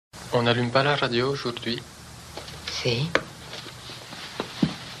On n'allume pas la radio aujourd'hui? Si.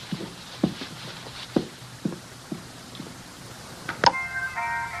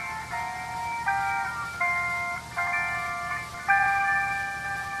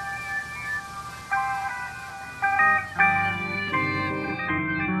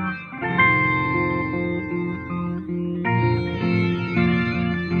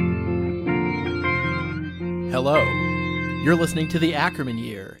 Hello. You're listening to the Ackerman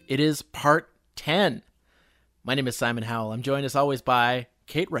Year. It is part 10. My name is Simon Howell. I'm joined as always by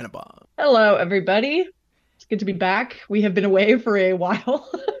Kate Rennebaum. Hello, everybody. It's good to be back. We have been away for a while.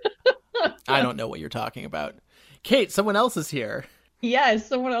 I don't know what you're talking about. Kate, someone else is here. Yes,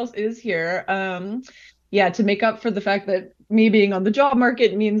 someone else is here. To make up for the fact that me being on the job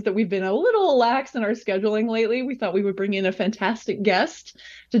market means that we've been a little lax in our scheduling lately. We thought we would bring in a fantastic guest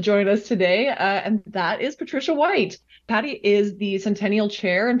to join us today, and that is Patricia White. Patty is the Centennial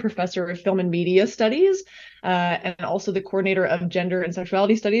Chair and Professor of Film and Media Studies, and also the Coordinator of Gender and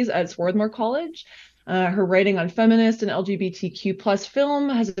Sexuality Studies at Swarthmore College. Her writing on feminist and LGBTQ plus film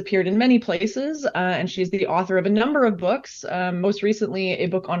has appeared in many places, and she's the author of a number of books, most recently a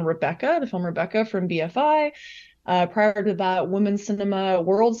book on Rebecca, the film Rebecca from BFI. Prior to that, women's cinema /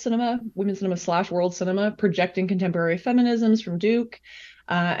 world cinema, projecting contemporary feminisms from Duke.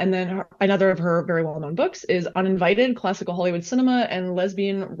 And then another of her very well-known books is Uninvited, Classical Hollywood Cinema and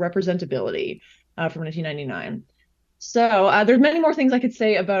Lesbian Representability from 1999. So there's many more things I could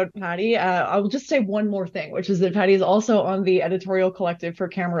say about Patty. I will just say one more thing, which is that Patty is also on the editorial collective for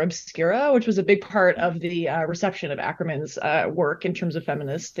Camera Obscura, which was a big part of the reception of Ackerman's work in terms of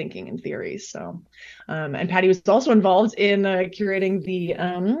feminist thinking and theories. So, and Patty was also involved in curating the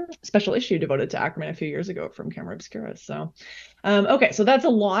special issue devoted to Ackerman a few years ago from Camera Obscura. So, okay, so that's a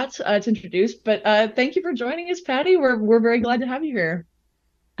lot to introduce, but thank you for joining us, Patty. We're very glad to have you here.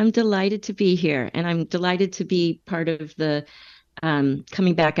 I'm delighted to be here, and I'm delighted to be part of the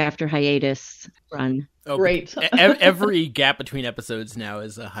coming back after hiatus run. Oh, great. Every gap between episodes now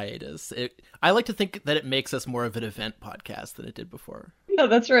is a hiatus. I like to think that it makes us more of an event podcast than it did before. Yeah,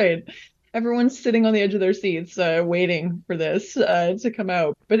 that's right. Everyone's sitting on the edge of their seats waiting for this to come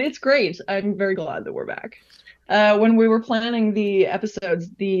out. But it's great. I'm very glad that we're back. When we were planning the episodes,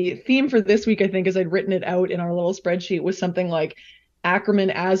 the theme for this week, I think, as I'd written it out in our little spreadsheet, was something like Ackerman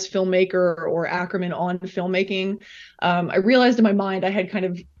as filmmaker or Ackerman on filmmaking. I realized in my mind I had kind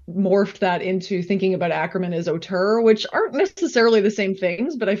of morphed that into thinking about Ackerman as auteur, which aren't necessarily the same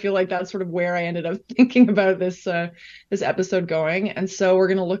things, but I feel like that's sort of where I ended up thinking about this episode going. And so we're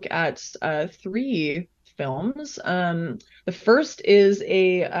going to look at three films. The first is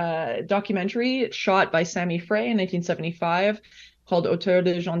a documentary shot by Sami Frey in 1975 called Auteur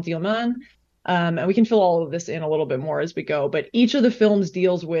de Gentilman. And we can fill all of this in a little bit more as we go, but each of the films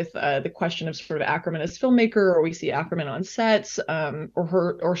deals with the question of sort of Ackerman as filmmaker, or we see Ackerman on sets,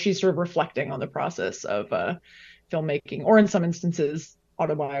 or she's sort of reflecting on the process of filmmaking, or in some instances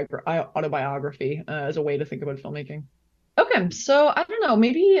autobiography as a way to think about filmmaking. Okay, so I don't know,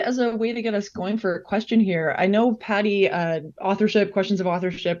 maybe as a way to get us going for a question here, I know Patty, questions of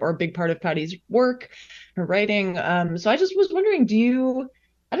authorship are a big part of Patty's work, her writing. So I just was wondering,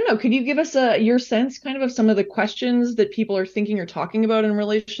 I don't know, could you give us your sense kind of some of the questions that people are thinking or talking about in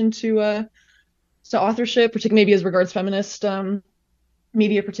relation to authorship, particularly maybe as regards feminist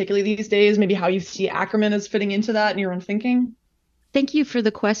media, particularly these days, maybe how you see Ackerman as fitting into that in your own thinking? Thank you for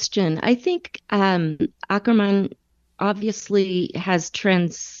the question. I think Ackerman obviously has been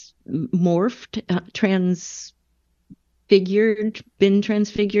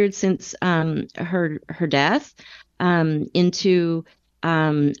transfigured since her death into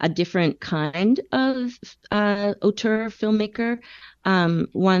a different kind of auteur filmmaker,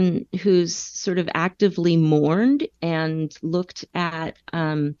 one who's sort of actively mourned and looked at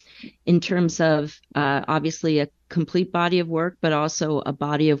in terms of obviously a complete body of work, but also a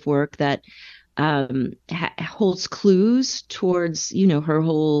body of work that holds clues towards, her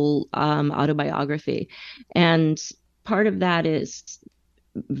whole autobiography. And part of that is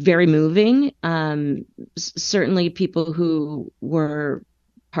very moving. Certainly people who were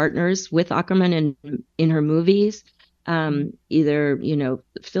partners with Ackerman in her movies, either,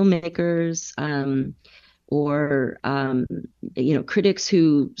 filmmakers or, critics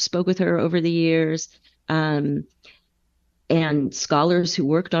who spoke with her over the years, and scholars who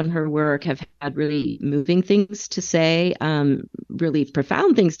worked on her work have had really moving things to say, really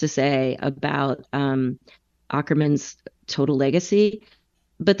profound things to say about Ackerman's total legacy.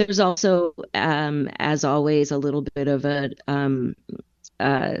 But there's also, as always, a little bit of a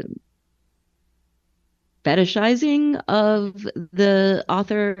fetishizing of the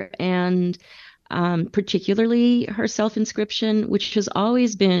author and particularly her self-inscription, which has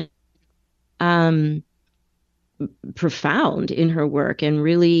always been um, profound in her work and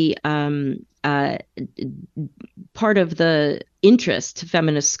really part of the interest to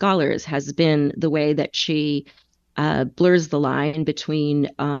feminist scholars has been the way that she blurs the line between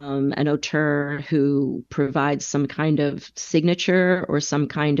an auteur who provides some kind of signature or some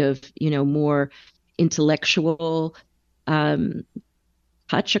kind of, more intellectual um,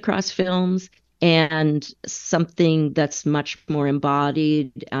 touch across films and something that's much more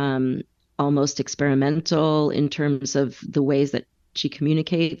embodied, almost experimental in terms of the ways that she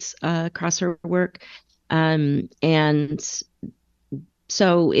communicates across her work. And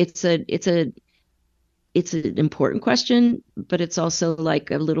so it's an important question, but it's also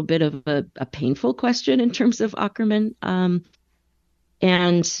like a little bit of a painful question in terms of Ackerman. And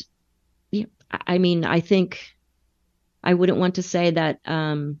yeah, I mean, I think I wouldn't want to say that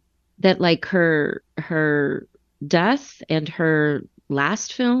that like her death and her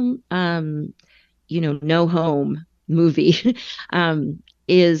last film, No Home movie,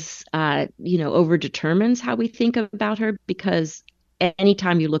 is over determines how we think about her, because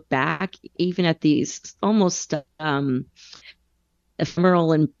anytime you look back, even at these almost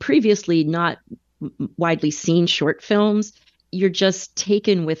ephemeral and previously not widely seen short films, you're just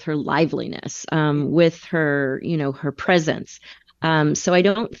taken with her liveliness, with her, her presence. So I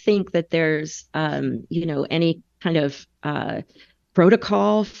don't think that there's, any kind of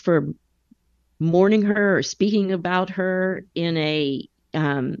protocol for mourning her or speaking about her in a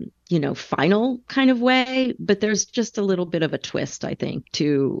final kind of way, but there's just a little bit of a twist, I think,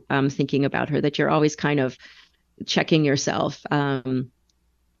 to thinking about her, that you're always kind of checking yourself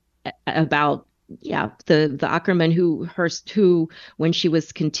about the Ackerman who when she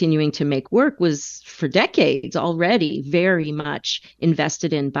was continuing to make work was for decades already very much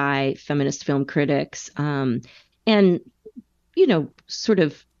invested in by feminist film critics, and sort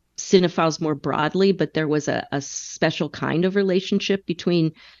of cinephiles more broadly, but there was a special kind of relationship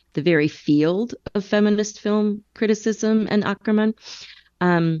between the very field of feminist film criticism and Ackerman.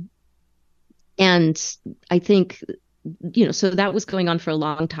 And I think, so that was going on for a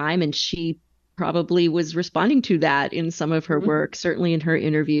long time, and she probably was responding to that in some of her work, certainly in her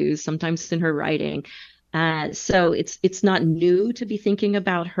interviews, sometimes in her writing. So it's not new to be thinking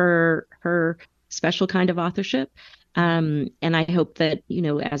about her special kind of authorship. And I hope that,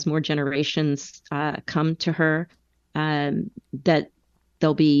 as more generations come to her, that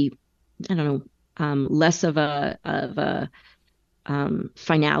there'll be, I don't know, less of a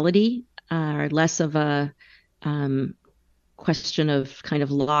finality, or less of a question of kind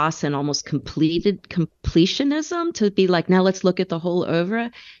of loss and almost completionism, to be like, now let's look at the whole oeuvre,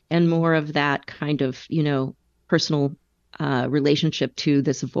 and more of that kind of, personal relationship to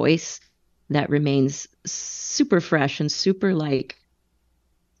this voice that remains super fresh and super, like,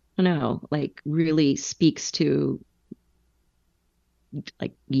 I don't know, like really speaks to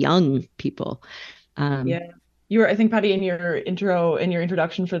like young people. Yeah. You were, I think, Patty, in your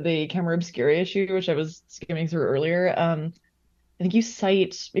introduction for the Camera Obscura issue, which I was skimming through earlier, I think you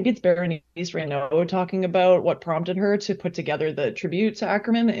cite, maybe it's Berenice Reynaud, talking about what prompted her to put together the tribute to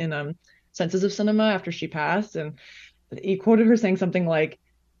Ackerman in Senses of Cinema after she passed. And you quoted her saying something like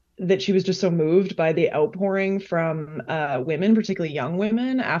that she was just so moved by the outpouring from women, particularly young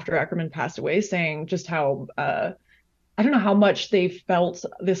women, after Ackerman passed away, saying just how I don't know how much they felt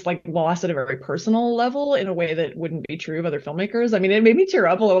this like loss at a very personal level in a way that wouldn't be true of other filmmakers. I mean, it made me tear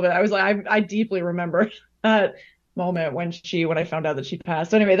up a little bit. I was like, I deeply remember that moment when I found out that she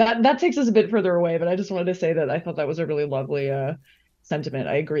passed. So anyway, that takes us a bit further away, but I just wanted to say that I thought that was a really lovely sentiment.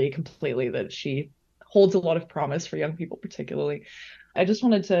 I agree completely that she holds a lot of promise for young people, particularly. I just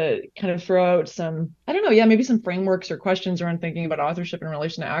wanted to kind of throw out some, I don't know, maybe some frameworks or questions around thinking about authorship in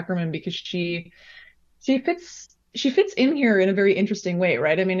relation to Ackerman, because she fits in here in a very interesting way,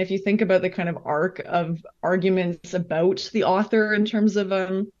 right? I mean, if you think about the kind of arc of arguments about the author in terms of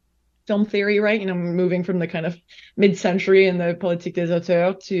film theory, right? Moving from the kind of mid-century and the Politique des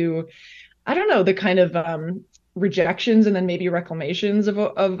auteurs to, I don't know, the kind of rejections and then maybe reclamations of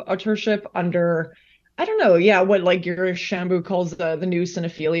authorship under, I don't know, what like your Shambu calls the new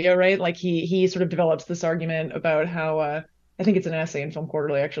cinephilia, right? Like he sort of develops this argument about how I think it's an essay in Film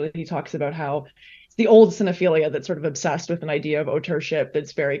Quarterly, actually. He talks about how it's the old cinephilia that's sort of obsessed with an idea of auteurship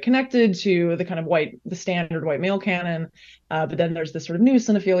that's very connected to the kind of the standard white male canon. But then there's this sort of new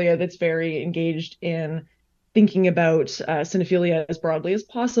cinephilia that's very engaged in thinking about cinephilia as broadly as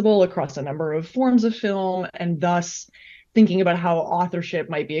possible across a number of forms of film, and thus thinking about how authorship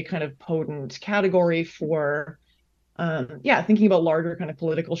might be a kind of potent category for thinking about larger kind of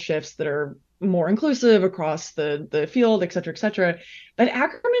political shifts that are more inclusive across the field, et cetera, et cetera. But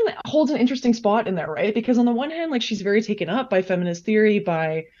Ackerman holds an interesting spot in there, right? Because on the one hand, like she's very taken up by feminist theory,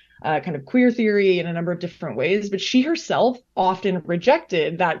 by kind of queer theory in a number of different ways, but she herself often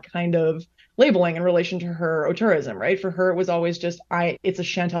rejected that kind of labeling in relation to her auteurism, right? For her, it was always just, it's a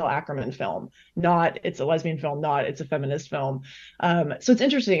Chantal Ackerman film, not it's a lesbian film, not it's a feminist film. So it's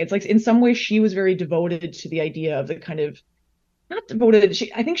interesting. It's like in some ways she was very devoted to the idea of the kind of not devoted.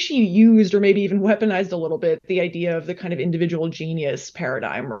 I think she used or maybe even weaponized a little bit the idea of the kind of individual genius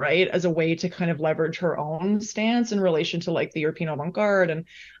paradigm, right, as a way to kind of leverage her own stance in relation to like the European avant-garde. And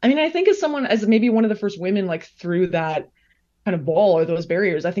I mean, I think as maybe one of the first women like through that kind of wall or those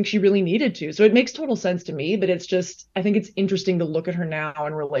barriers, I think she really needed to. So it makes total sense to me, but it's just, I think it's interesting to look at her now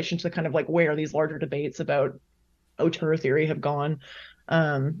in relation to kind of like where these larger debates about auteur theory have gone.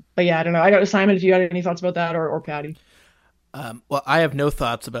 But yeah, I don't know. I don't know, Simon, if you had any thoughts about that, or Patty. Well, I have no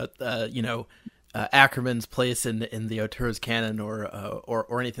thoughts about Ackerman's place in the auteur's canon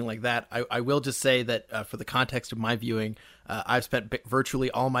or anything like that. I will just say that for the context of my viewing, I've spent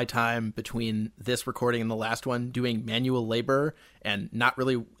virtually all my time between this recording and the last one doing manual labor and not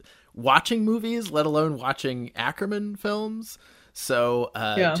really watching movies, let alone watching Ackerman films. So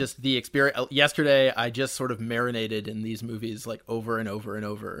just the experience yesterday, I just sort of marinated in these movies like over and over and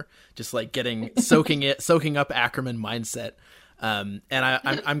over, just like soaking up Ackerman mindset. And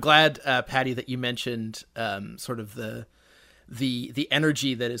I'm glad, Patty, that you mentioned sort of the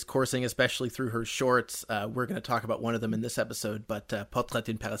energy that is coursing, especially through her shorts. We're going to talk about one of them in this episode, but Portrait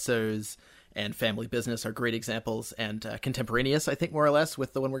d'une paresseuse and Family Business are great examples, and contemporaneous, I think, more or less,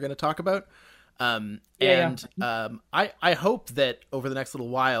 with the one we're going to talk about. I hope that over the next little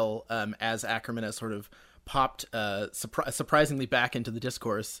while, as Ackerman has sort of popped surprisingly back into the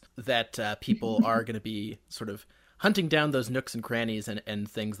discourse, that people are going to be sort of hunting down those nooks and crannies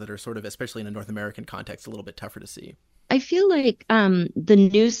and things that are sort of, especially in a North American context, a little bit tougher to see. I feel like the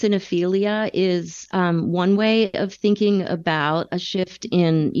new cinephilia is one way of thinking about a shift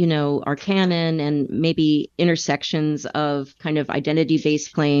in, our canon and maybe intersections of kind of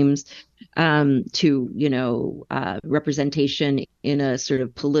identity-based claims to, representation in a sort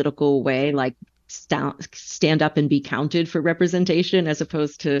of political way, like stand up and be counted for representation, as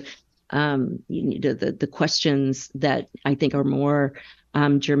opposed to the questions that I think are more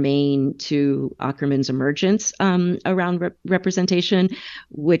germane to Ackerman's emergence around representation,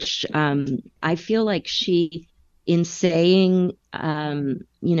 which I feel like she, in saying,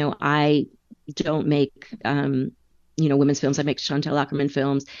 I don't make, women's films, I make Chantal Ackerman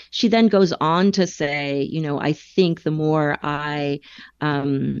films. She then goes on to say, I think the more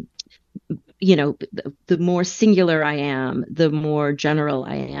the more singular I am, the more general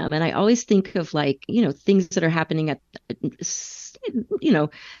I am. And I always think of like, things that are happening at,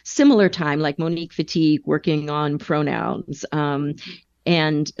 similar time, like Monique Fatigue working on pronouns,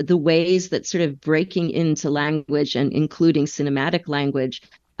 and the ways that sort of breaking into language and including cinematic language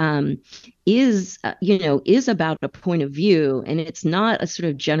is about a point of view, and it's not a sort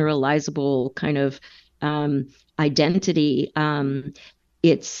of generalizable kind of identity.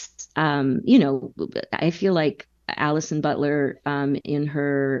 It's I feel like Alison Butler in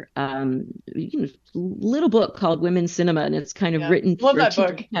her little book called Women's Cinema, and it's kind of written Love for that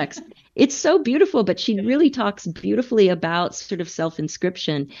book. text. It's so beautiful, but she really talks beautifully about sort of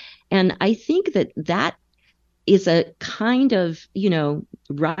self-inscription. And I think that is a kind of,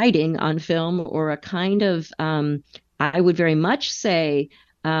 writing on film, or a kind of, I would very much say,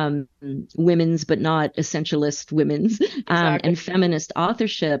 women's, but not essentialist women's, and feminist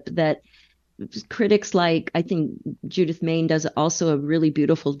authorship that critics like, I think Judith Main does also a really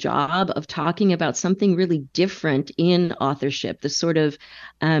beautiful job of talking about something really different in authorship. The sort of,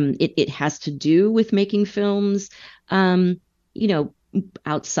 it has to do with making films,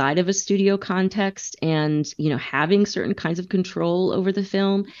 outside of a studio context, and, having certain kinds of control over the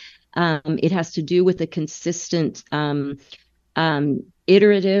film. It has to do with a consistent,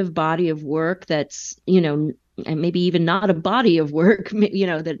 iterative body of work that's, and maybe even not a body of work,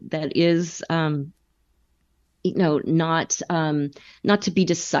 that is, not to be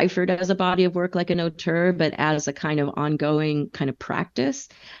deciphered as a body of work like an auteur, but as a kind of ongoing kind of practice.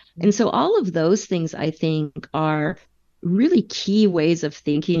 And so all of those things, I think, are really key ways of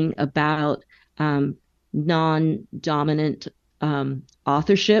thinking about non-dominant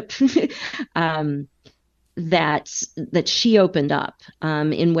authorship that she opened up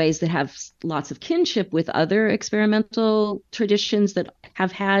in ways that have lots of kinship with other experimental traditions that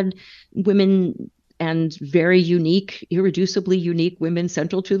have had women and very unique, irreducibly unique women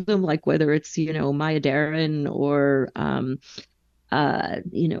central to them, like whether it's, Maya Deren or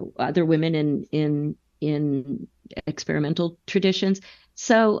other women in experimental traditions.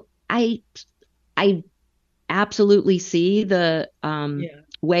 So I absolutely see the Yeah.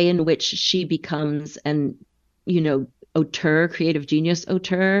 way in which she becomes an, auteur, creative genius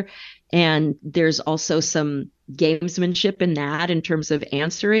auteur. And there's also some gamesmanship in that in terms of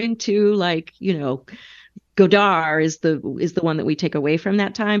answering to, like, Godard is the one that we take away from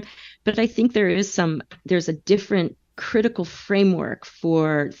that time. But I think there's a different critical framework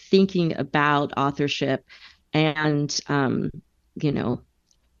for thinking about authorship and you know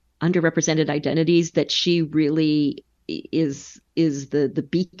underrepresented identities that she really is the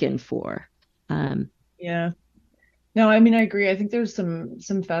beacon for. Yeah. No, I mean, I agree. I think there's some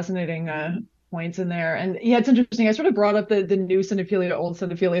fascinating points in there. And yeah, it's interesting. I sort of brought up the new cinephilia, old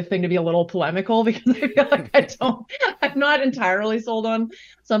cinephilia thing to be a little polemical because I feel like I'm not entirely sold on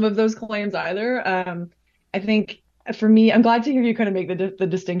some of those claims either. I think for me, I'm glad to hear you kind of make the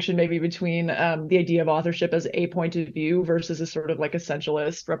distinction maybe between the idea of authorship as a point of view versus a sort of like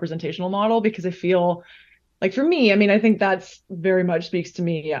essentialist representational model, because I feel like for me, I mean, I think that's very much speaks to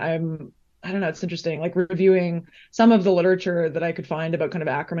me. I don't know, it's interesting, like reviewing some of the literature that I could find about kind of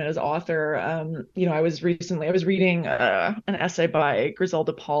Ackerman as author. I was reading an essay by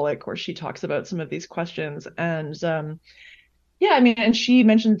Griselda Pollock where she talks about some of these questions. And yeah, I mean, and she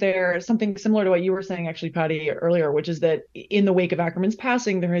mentioned there something similar to what you were saying, actually, Patty, earlier, which is that in the wake of Ackerman's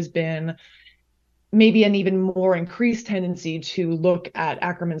passing, there has been maybe an even more increased tendency to look at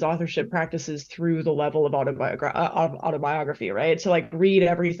Ackerman's authorship practices through the level of autobiography, right? So like read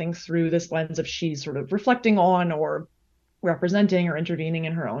everything through this lens of she's sort of reflecting on or representing or intervening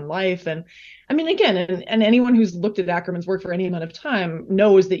in her own life. And I mean, again, and anyone who's looked at Ackerman's work for any amount of time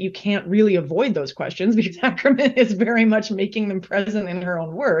knows that you can't really avoid those questions because Ackerman is very much making them present in her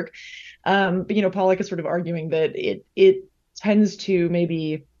own work. But Pollock is sort of arguing that it tends to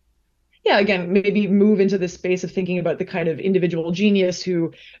maybe, yeah, again, maybe move into this space of thinking about the kind of individual genius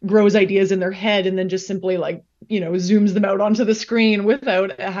who grows ideas in their head and then just simply like, zooms them out onto the screen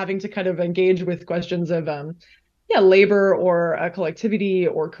without having to kind of engage with questions of, labor or collectivity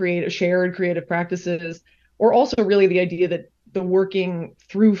or create shared creative practices, or also really the idea that the working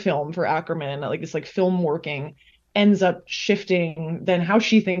through film for Ackerman, like this like film working, ends up shifting then how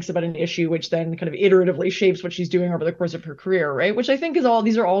she thinks about an issue, which then kind of iteratively shapes what she's doing over the course of her career, right? Which I think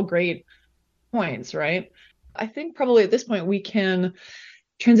these are all great points, right? I think probably at this point we can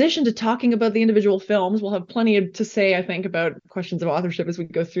transition to talking about the individual films. We'll have plenty to say, I think, about questions of authorship as we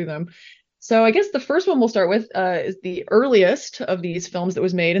go through them. So I guess the first one we'll start with is the earliest of these films that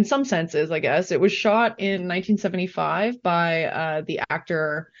was made, in some senses, I guess. It was shot in 1975 by the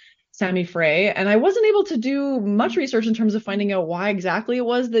actor Sammy Frey. And I wasn't able to do much research in terms of finding out why exactly it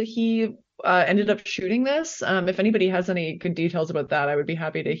was that he ended up shooting this. If anybody has any good details about that, I would be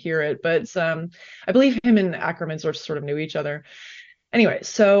happy to hear it. But I believe him and Ackerman sort of knew each other. Anyway,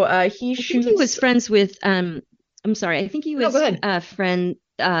 so he shoots. I think he was friends with. I'm sorry. I think he was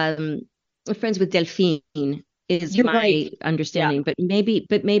friends with Delphine. Is You're my right. understanding, Yeah.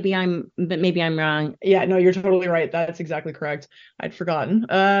 but maybe I'm wrong. Yeah, no, you're totally right. That's exactly correct. I'd forgotten.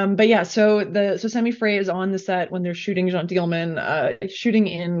 But yeah, so Sammy Frey is on the set when they're shooting Jean Dielman, shooting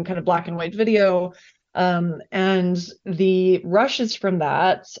in kind of black and white video. And the rushes from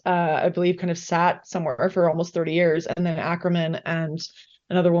that, I believe, kind of sat somewhere for almost 30 years, and then Ackerman and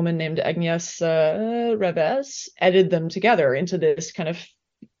another woman named Agnes Reves edited them together into this kind of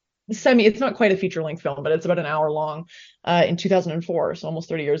it's not quite a feature-length film, but it's about an hour long in 2004, so almost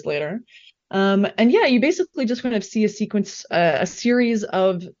 30 years later. And yeah, you basically just kind of see a series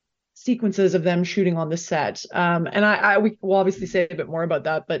of sequences of them shooting on the set. And we will obviously say a bit more about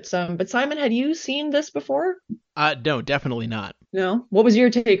that, but Simon, had you seen this before? No, definitely not. No? What was your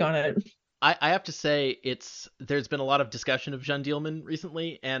take on it? I have to say there's been a lot of discussion of Jean Dielman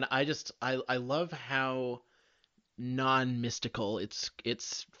recently, and I love how non-mystical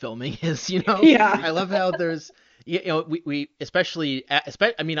its filming is. Yeah. I love how there's we especially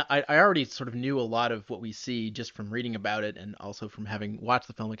I mean I already sort of knew a lot of what we see just from reading about it and also from having watched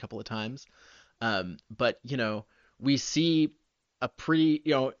the film a couple of times, but we see a pretty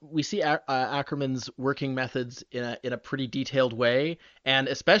we see Ackerman's working methods in a pretty detailed way, and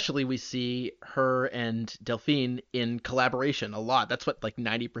especially we see her and Delphine in collaboration a lot. That's what like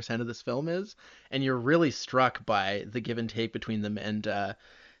 90% of this film is, and you're really struck by the give and take between them. And I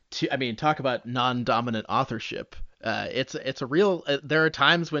mean, talk about non-dominant authorship. It's a real. There are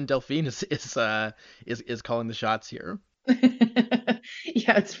times when Delphine is calling the shots here.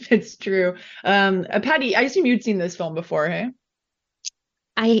 Yeah, it's true. Patty, I assume you'd seen this film before, hey?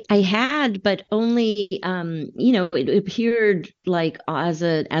 I had, but only it appeared like as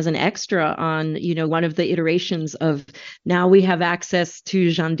an extra on one of the iterations of Now We Have Access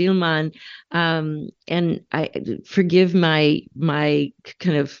to Jean Dillman, and I forgive my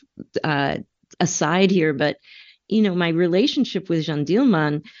kind of aside here, but my relationship with Jean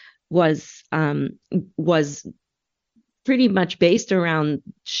Dillman was pretty much based around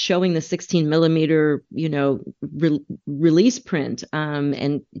showing the 16 millimeter, release print,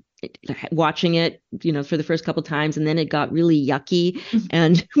 and watching it, for the first couple times, and then it got really yucky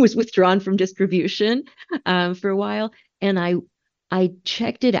and was withdrawn from distribution for a while. And I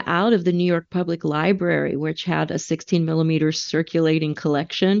checked it out of the New York Public Library, which had a 16 millimeter circulating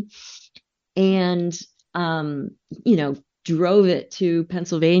collection, and you know, drove it to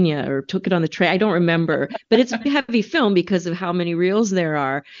Pennsylvania or took it on the train. I don't remember, but it's a heavy film because of how many reels there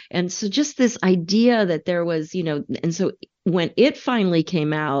are. And so just this idea that there was, and so when it finally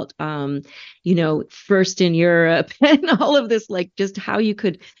came out, first in Europe and all of this, like just how you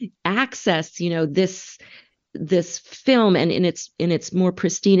could access, this film and in its more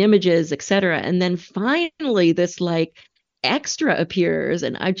pristine images, et cetera. And then finally this like extra appears,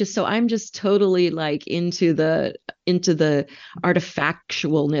 and I'm just totally like into the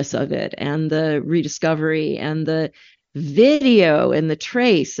artifactualness of it and the rediscovery and the video and the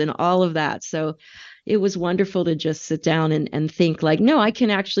trace and all of that. So it was wonderful to just sit down and think like, no, I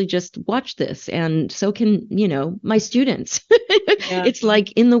can actually just watch this, and so can my students. Yeah. It's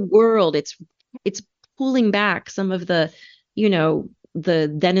like in the world, it's pulling back some of the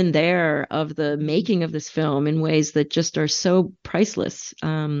the then and there of the making of this film in ways that just are so priceless,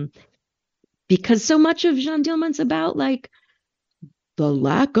 because so much of Jean Dillman's about like the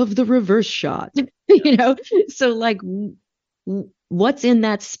lack of the reverse shot. So like what's in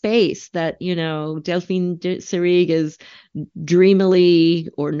that space that Delphine Seyrig is dreamily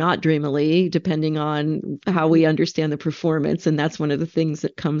or not dreamily, depending on how we understand the performance, and that's one of the things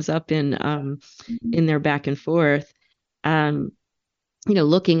that comes up in their back and forth,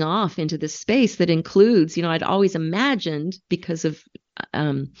 looking off into this space that includes, I'd always imagined because of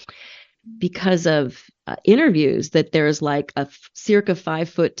interviews that there's like a circa 5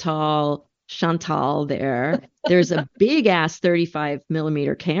 foot tall Chantal there. There's a big ass 35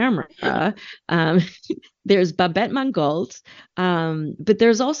 millimeter camera. There's Babette Mangolt. But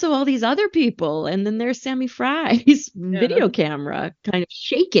there's also all these other people. And then there's Sammy Fry's video camera kind of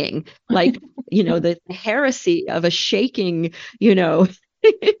shaking, like, the heresy of a shaking,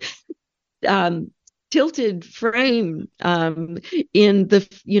 tilted frame in the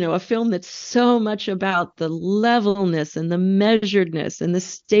a film that's so much about the levelness and the measuredness and the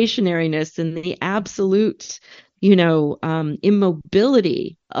stationariness and the absolute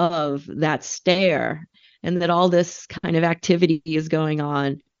immobility of that stare, and that all this kind of activity is going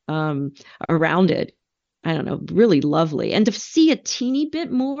on around it. I don't know, really lovely. And to see a teeny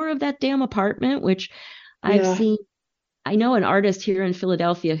bit more of that damn apartment, which I've seen. I know an artist here in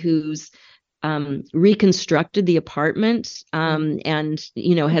Philadelphia who's reconstructed the apartment, and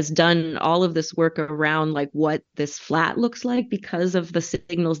has done all of this work around like what this flat looks like because of the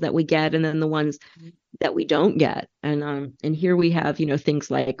signals that we get and then the ones that we don't get. And here we have things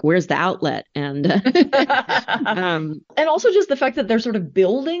like, where's the outlet, and and also just the fact that they're sort of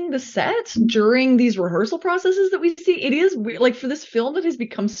building the set during these rehearsal processes that we see. It is weird, like for this film that has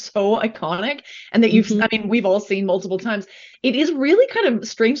become so iconic and that we've all seen multiple times. It is really kind of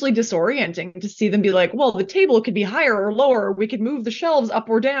strangely disorienting to see them be like, well, the table could be higher or lower, or we could move the shelves up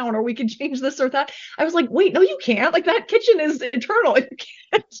or down, or we could change this or that. I was like, wait, no, you can't. Like that kitchen is eternal. You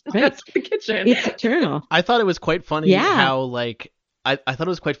can't. Right. That's the kitchen. It's eternal. I thought it was quite funny how like I thought it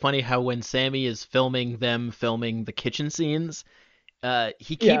was quite funny how when Sammy is filming the kitchen scenes,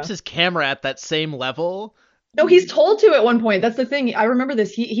 he keeps his camera at that same level. No, he's told to at one point. That's the thing. I remember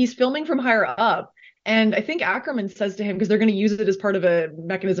this. He's filming from higher up. And I think Ackerman says to him, because they're going to use it as part of a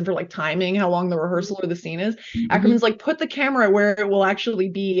mechanism for like timing how long the rehearsal or the scene is. Ackerman's like, put the camera where it will actually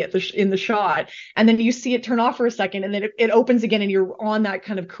be at in the shot. And then you see it turn off for a second, and then it opens again, and you're on that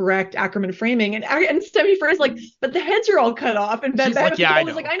kind of correct Ackerman framing. And Stevie Frey's like, but the heads are all cut off. And Ben like, I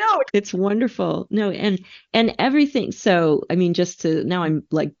know. It's wonderful. No, and everything. So, I mean, now I'm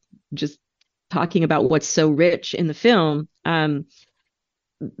like just talking about what's so rich in the film.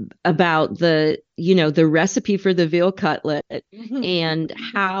 About the recipe for the veal cutlet, and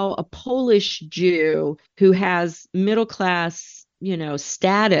how a Polish Jew who has middle class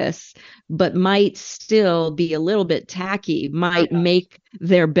status but might still be a little bit tacky might make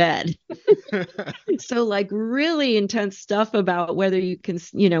their bed. So like really intense stuff about whether you can,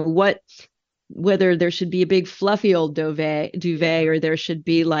 whether there should be a big fluffy old duvet or there should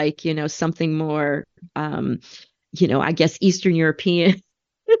be like, something more, I guess Eastern European,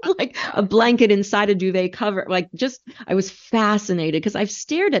 like a blanket inside a duvet cover. Like just, I was fascinated because I've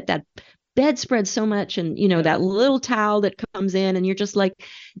stared at that bedspread so much and, that little towel that comes in and you're just like,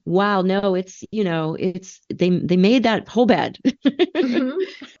 wow, no, they made that whole bed.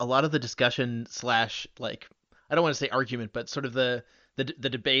 A lot of the discussion slash, like, I don't want to say argument, but sort of the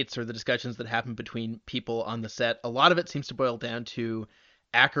debates or the discussions that happen between people on the set, a lot of it seems to boil down to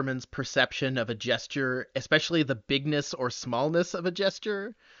Ackerman's perception of a gesture, especially the bigness or smallness of a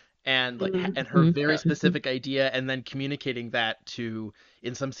gesture, and like and her very specific idea, and then communicating that to,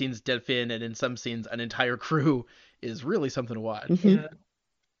 in some scenes, Delphine, and in some scenes, an entire crew, is really something to watch.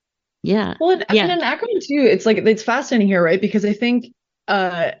 Yeah. Well, and in Ackerman too, it's like it's fascinating here, right? Because I think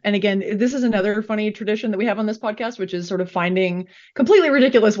and again, this is another funny tradition that we have on this podcast, which is sort of finding completely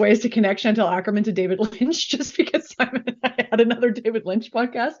ridiculous ways to connect Chantal Ackerman to David Lynch, just because Simon and I had another David Lynch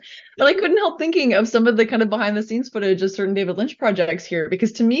podcast. But I couldn't help thinking of some of the kind of behind the scenes footage of certain David Lynch projects here,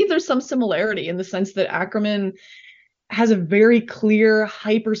 because to me, there's some similarity in the sense that Ackerman has a very clear,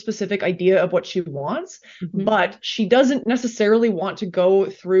 hyper specific idea of what she wants, but she doesn't necessarily want to go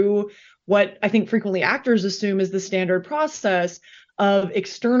through what I think frequently actors assume is the standard process of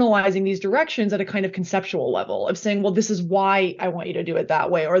externalizing these directions at a kind of conceptual level of saying, well, this is why I want you to do it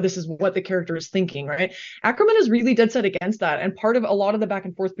that way, or this is what the character is thinking, right? Ackerman is really dead set against that. And part of a lot of the back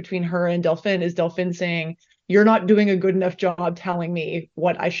and forth between her and Delphine is Delphine saying, you're not doing a good enough job telling me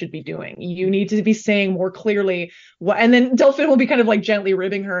what I should be doing. You need to be saying more clearly what, and then Delphine will be kind of like gently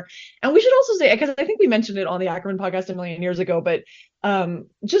ribbing her. And we should also say, because I think we mentioned it on the Ackerman podcast a million years ago, but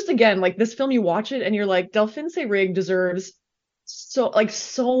just again, like this film, you watch it and you're like, Delphine Seyrig deserves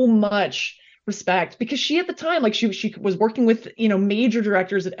so much respect, because she at the time, like she was working with major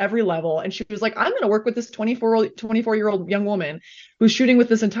directors at every level, and she was like, I'm going to work with this 24-year-old young woman who's shooting with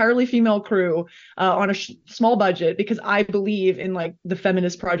this entirely female crew on a small budget, because I believe in like the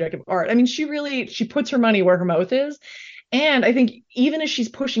feminist project of art. I mean, she puts her money where her mouth is. And I think even as she's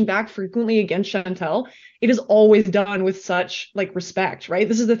pushing back frequently against Chantal, it is always done with such like respect, right?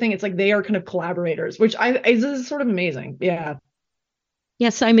 This is the thing. It's like they are kind of collaborators, which this is sort of amazing. Yeah. Yeah,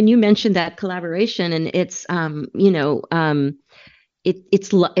 Simon, you mentioned that collaboration, and it's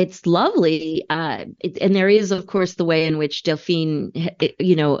it's lovely, and there is, of course, the way in which Delphine,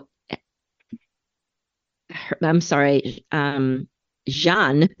 I'm sorry,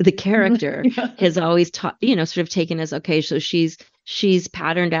 Jeanne, the character, has always taught, sort of taken as, okay, so she's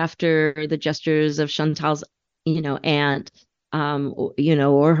patterned after the gestures of Chantal's, aunt,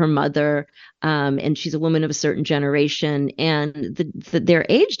 or her mother, and she's a woman of a certain generation, and their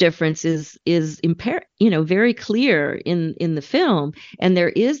age difference is very clear in the film, and there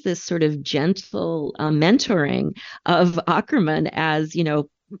is this sort of gentle mentoring of Ackerman as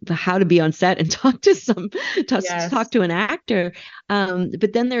how to be on set and talk to an actor,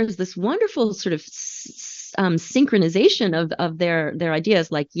 but then there's this wonderful sort of synchronization of their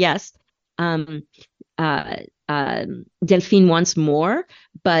ideas, like yes. Delphine wants more,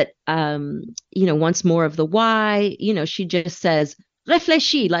 but wants more of the why. She just says,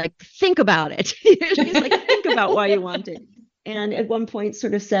 "Réfléchis," like think about it. She's like, think about why you want it. And at one point,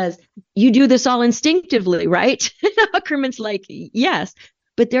 sort of says, "You do this all instinctively, right?" Ackerman's like, "Yes,"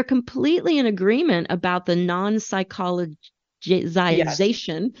 but they're completely in agreement about the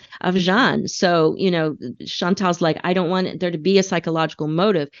non-psychologization of Jeanne. So Chantal's like, "I don't want there to be a psychological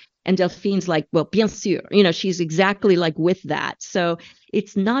motive." And Delphine's like, well, bien sûr, she's exactly like with that. So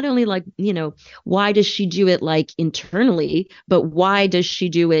it's not only like, why does she do it like internally, but why does she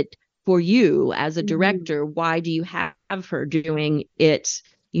do it for you as a director? Why do you have her doing it,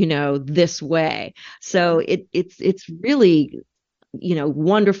 this way? So it's really,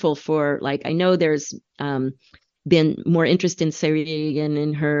 wonderful for, like, I know there's been more interest in Seyrig and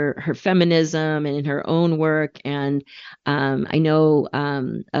in her feminism and in her own work. And I know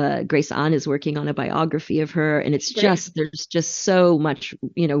Grace Ahn is working on a biography of her, and it's just, there's just so much,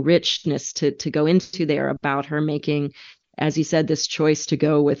 richness to go into there about her making, as you said, this choice to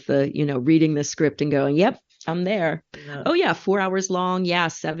go with the, reading the script and going, yep, I'm there. Yeah. Oh yeah, 4 hours long. Yeah,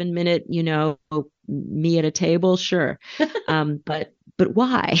 7-minute, me at a table. Sure. But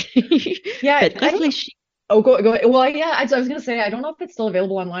why? Yeah. Go. Well, yeah, I was gonna say, I don't know if it's still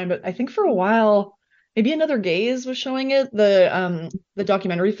available online, but I think for a while, maybe Another Gaze was showing it, the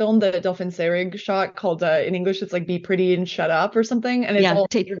documentary film that Delphine Seyrig shot called in English, it's like Be Pretty and Shut Up or something, and it's all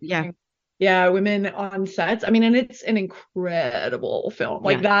Yeah, women on sets. I mean, and it's an incredible film.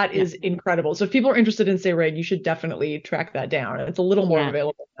 Like that is incredible. So if people are interested in Say Red, you should definitely track that down. It's a little more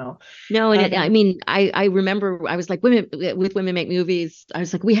available now. No, and I mean, I remember I was like, Women Make Movies. I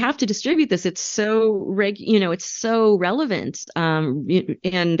was like, we have to distribute this. It's so it's so relevant.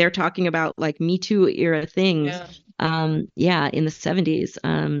 And they're talking about like Me Too era things. In the 70s,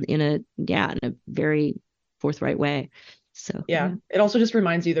 in a very forthright way. So it also just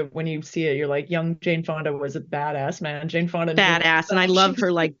reminds you that when you see it, you're like, young Jane Fonda was a badass, man. Jane Fonda, badass, and I love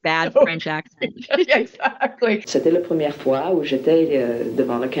her like bad French accent. Exactly. C'était la première fois où j'étais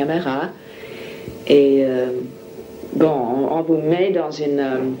devant la caméra et bon, on vous met dans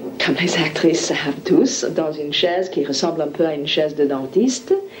une, comme les actrices savent tous, dans une chaise qui ressemble un peu à une chaise de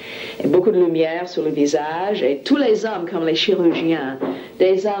dentiste, et beaucoup de lumière sur le visage, et tous les hommes, comme les chirurgiens,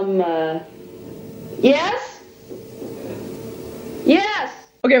 des hommes, yes? Yes.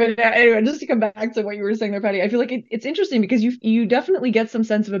 Okay, but anyway, just to come back to what you were saying there, Patty, I feel like it's interesting because you definitely get some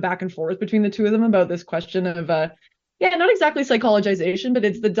sense of a back and forth between the two of them about this question of not exactly psychologization, but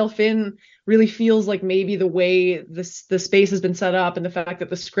it's the Delphine really feels like maybe the way the space has been set up and the fact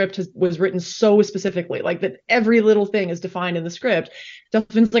that the script was written so specifically, like that every little thing is defined in the script.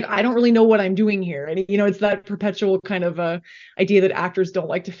 Delphine's like, I don't really know what I'm doing here. And, it's that perpetual kind of idea that actors don't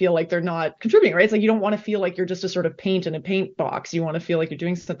like to feel like they're not contributing, right? It's like you don't want to feel like you're just a sort of paint in a paint box. You want to feel like you're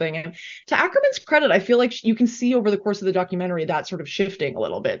doing something. And to Ackerman's credit, I feel like you can see over the course of the documentary that sort of shifting a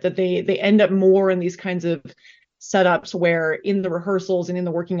little bit, that they end up more in these kinds of setups where in the rehearsals and in the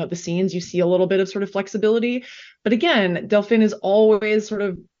working out the scenes, you see a little bit of sort of flexibility. But again, Delphine is always sort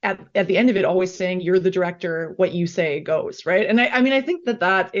of at the end of it, always saying, you're the director, what you say goes, right? And I mean, I think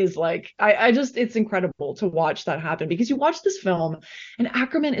that is like, I just, it's incredible to watch that happen because you watch this film and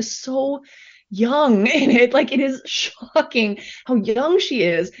Ackerman is so young in it. Like, it is shocking how young she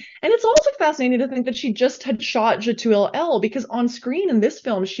is. And it's also fascinating to think that she just had shot Je t'aime elle, because on screen in this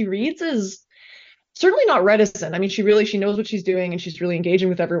film, she reads as certainly not reticent. I mean, she knows what she's doing and she's really engaging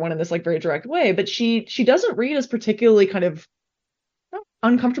with everyone in this like very direct way, but she doesn't read as particularly kind of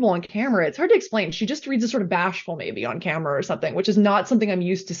uncomfortable on camera. It's hard to explain. She just reads as sort of bashful maybe on camera or something, which is not something I'm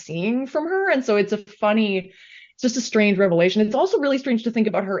used to seeing from her. And so it's just a strange revelation. It's also really strange to think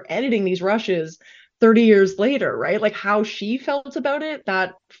about her editing these rushes 30 years later, right? Like how she felt about it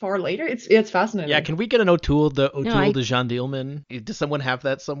that far later. It's fascinating. Yeah, can we get an O'Toole de Jean Dielman? Does someone have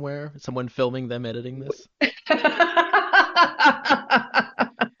that somewhere? Someone filming them editing this?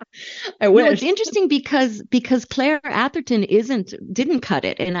 I wish. It's interesting because Claire Atherton didn't cut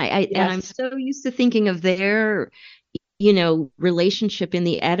it, and and I'm so used to thinking of their relationship in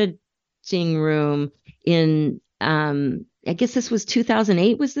the editing room in I guess this was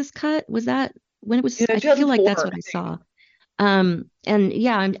 2008. Was this cut? Was that when it was? I feel like that's what I saw.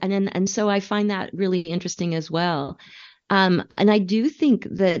 And so I find that really interesting as well. And I do think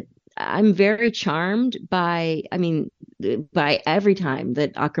that I'm very charmed by every time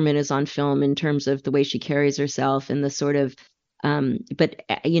that Ackerman is on film in terms of the way she carries herself and the sort of, but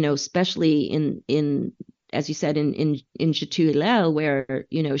especially in as you said in Je t'aime elle, where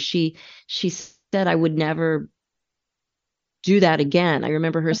she said, I would never do that again. I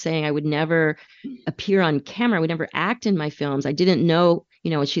remember her saying, I would never appear on camera. I would never act in my films. I didn't know,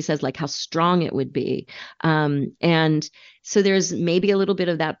 and she says like how strong it would be. And so there's maybe a little bit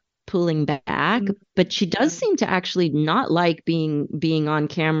of that pulling back, but she does seem to actually not like being on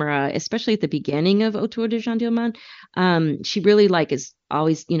camera, especially at the beginning of Autour de Jean Dielman. She really is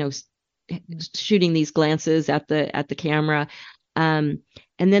always, shooting these glances at the camera. And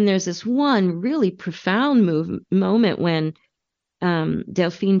then there's this one really profound moment when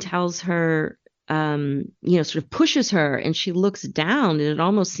Delphine tells her, sort of pushes her, and she looks down, and it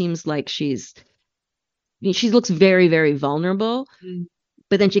almost seems like she looks very, very vulnerable.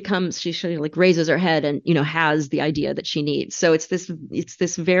 But then she like raises her head and, has the idea that she needs. So it's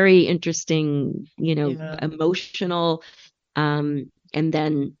this very interesting, emotional, and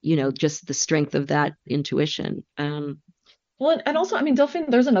then, just the strength of that intuition. Well, and also, I mean, Delphine,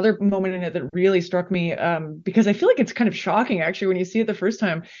 there's another moment in it that really struck me because I feel like it's kind of shocking, actually, when you see it the first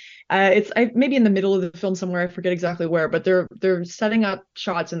time. It's maybe in the middle of the film somewhere, I forget exactly where, but they're setting up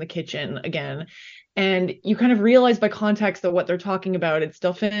shots in the kitchen again. And you kind of realize by context that what they're talking about, it's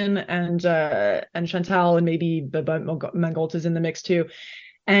Delphine and Chantal and maybe Mangolta's in the mix too.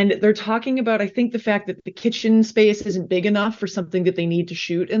 And they're talking about, I think, the fact that the kitchen space isn't big enough for something that they need to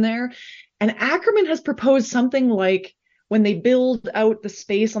shoot in there. And Ackerman has proposed something like, when they build out the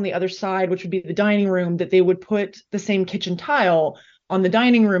space on the other side, which would be the dining room, that they would put the same kitchen tile on the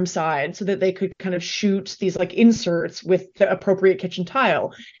dining room side so that they could kind of shoot these like inserts with the appropriate kitchen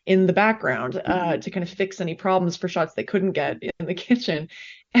tile in the background to kind of fix any problems for shots they couldn't get in the kitchen.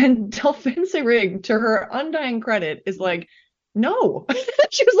 And Delphine Seyrig, to her undying credit, is like, no.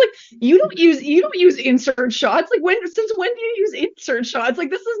 She was like, you don't use insert shots. Like, since when do you use insert shots? Like,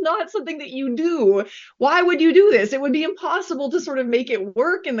 this is not something that you do. Why would you do this? It would be impossible to sort of make it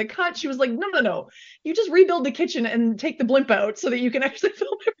work in the cut. She was like, no. You just rebuild the kitchen and take the blimp out so that you can actually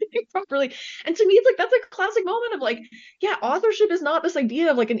film everything properly. And to me, it's like, that's a classic moment of like, yeah, authorship is not this idea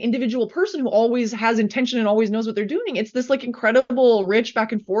of like an individual person who always has intention and always knows what they're doing. It's this like incredible, rich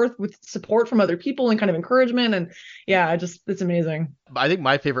back and forth with support from other people and kind of encouragement. And yeah, it's amazing. I think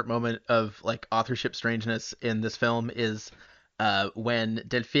my favorite moment of like authorship strangeness in this film is when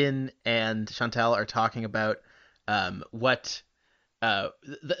Delphine and Chantal are talking about what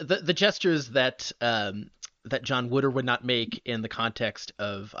the gestures that that John would or would not make in the context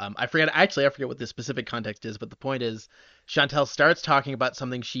of I forget what the specific context is, but the point is Chantal starts talking about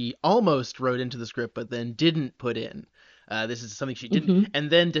something she almost wrote into the script but then didn't put in. This is something she didn't. Mm-hmm. And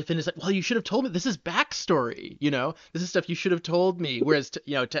then Delphine is like, well, you should have told me. This is backstory, you know? This is stuff you should have told me. Whereas,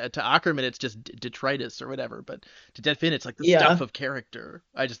 to Ackerman, it's just detritus or whatever. But to Delphine, it's like the stuff of character.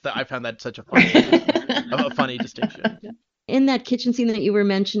 I found that such a funny distinction. In that kitchen scene that you were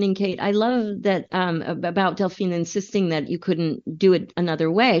mentioning, Kate, I love that about Delphine insisting that you couldn't do it another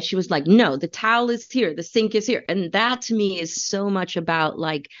way. She was like, no, the towel is here, the sink is here. And that to me is so much about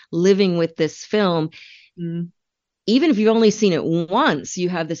like living with this film. Mm. Even if you've only seen it once, you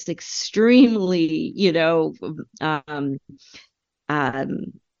have this extremely, you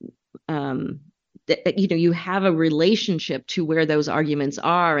have a relationship to where those arguments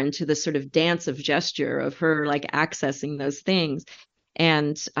are and to the sort of dance of gesture of her like accessing those things.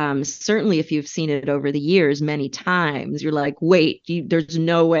 And certainly if you've seen it over the years many times, you're like, wait, there's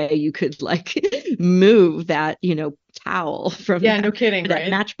no way you could like move that, towel from no kidding, that right?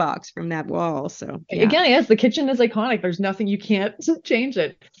 matchbox from that wall. So again, yes, the kitchen is iconic. There's nothing, you can't change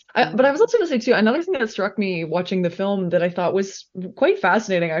it. But I was also going to say too, another thing that struck me watching the film that I thought was quite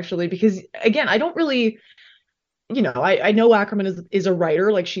fascinating actually, because again, I don't really, I know Ackerman is a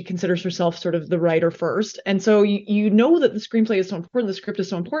writer, like she considers herself sort of the writer first. And so you know that the screenplay is so important, the script is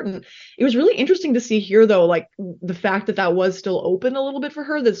so important. It was really interesting to see here though, like the fact that was still open a little bit for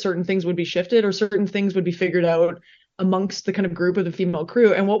her, that certain things would be shifted or certain things would be figured out amongst the kind of group of the female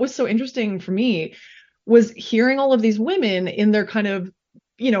crew. And what was so interesting for me was hearing all of these women in their kind of,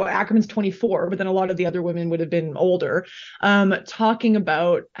 Ackerman's 24, but then a lot of the other women would have been older, talking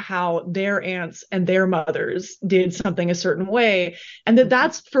about how their aunts and their mothers did something a certain way. And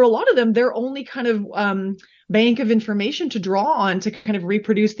that's, for a lot of them, their only kind of bank of information to draw on to kind of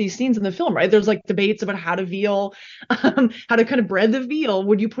reproduce these scenes in the film, right? There's like debates about how to kind of bread the veal.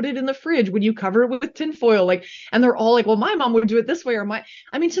 Would you put it in the fridge? Would you cover it with tinfoil? Like, and they're all like, well, my mom would do it this way, to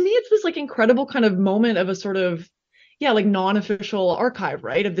me, it's this like incredible kind of moment of a sort of, like non-official archive,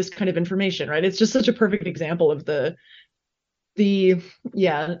 right? Of this kind of information, right? It's just such a perfect example of the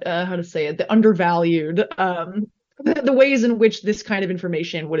undervalued, the ways in which this kind of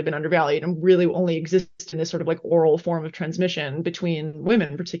information would have been undervalued and really only exist in this sort of like oral form of transmission between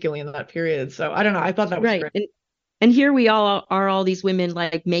women, particularly in that period. So I don't know. I thought that was right. Great. And here we all these women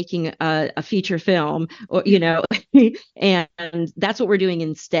like making a feature film, or, and that's what we're doing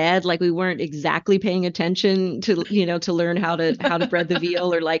instead. Like we weren't exactly paying attention to, to learn how to bread the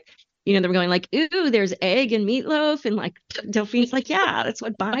veal, or like, they were going like, ooh, there's egg and meatloaf, and like Delphine's like, yeah, that's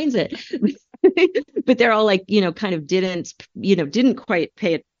what binds it. But they're all like, kind of didn't quite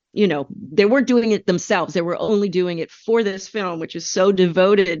pay it. They weren't doing it themselves. They were only doing it for this film, which is so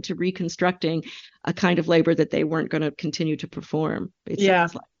devoted to reconstructing a kind of labor that they weren't going to continue to perform.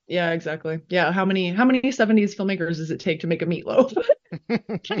 Yeah, exactly. Yeah. How many 70s filmmakers does it take to make a meatloaf?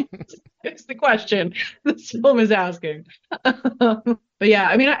 It's the question this film is asking. But yeah,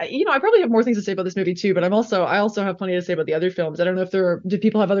 I probably have more things to say about this movie too, but I also have plenty to say about the other films. I don't know if did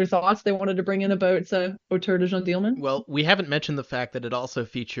people have other thoughts they wanted to bring in about Auteur de Jean Dielman? Well, we haven't mentioned the fact that it also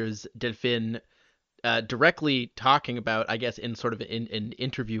features Delphine directly talking about, I guess, in sort of in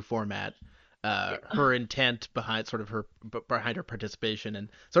interview format, her intent behind her participation, and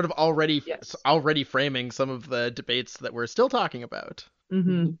sort of already framing some of the debates that we're still talking about.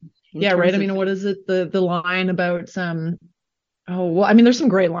 Mm-hmm. Yeah, right. What is it? The line about oh, well, there's some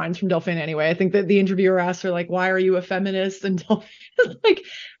great lines from Delphine anyway. I think that the interviewer asked her, like, why are you a feminist? And Delphine is like,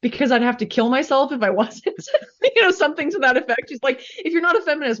 because I'd have to kill myself if I wasn't. Something to that effect. She's like, if you're not a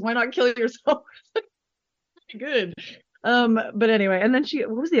feminist, why not kill yourself? Good. But anyway, and then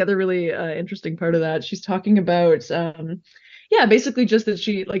what was the other really interesting part of that? She's talking about yeah, basically just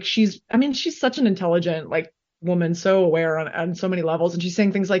that I mean, she's such an intelligent, like, woman, so aware on so many levels. And she's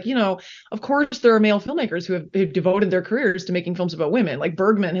saying things like, of course there are male filmmakers who've devoted their careers to making films about women. Like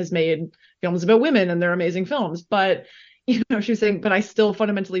Bergman has made films about women and they're amazing films. But she was saying, but I still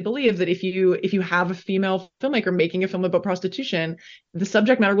fundamentally believe that if you have a female filmmaker making a film about prostitution, the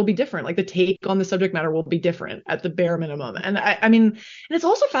subject matter will be different. Like the take on the subject matter will be different at the bare minimum. And I mean, and it's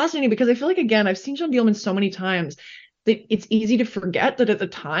also fascinating because I feel like, again, I've seen Jeanne Dielman so many times that it's easy to forget that at the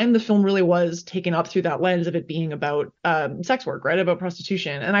time the film really was taken up through that lens of it being about sex work, right? About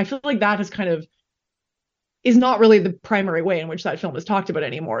prostitution. And I feel like that is not really the primary way in which that film is talked about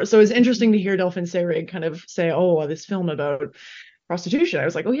anymore. So it's interesting to hear Delphine Seyrig kind of say, oh, this film about prostitution. I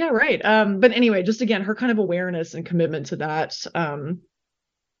was like, oh yeah, right. But anyway, just again, her kind of awareness and commitment to that,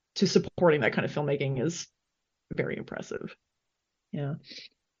 to supporting that kind of filmmaking is very impressive. Yeah.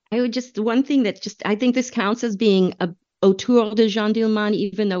 One thing that I think this counts as being a autour de Jeanne Dielman,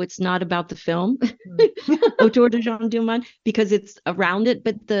 even though it's not about the film, autour de Jeanne Dielman, because it's around it.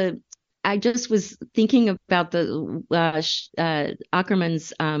 But I just was thinking about the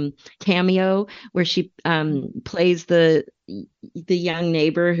Ackerman's cameo where she plays the young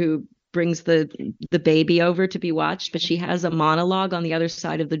neighbor who brings the baby over to be watched, but she has a monologue on the other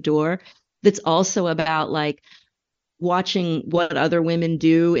side of the door that's also about like watching what other women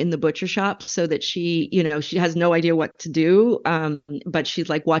do in the butcher shop, so that she has no idea what to do, but she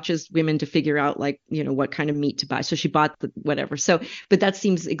like watches women to figure out like what kind of meat to buy, so she bought the whatever. So but that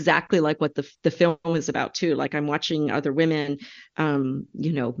seems exactly like what the film is about too. Like I'm watching other women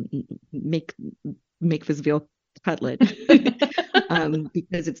make this veal cutlet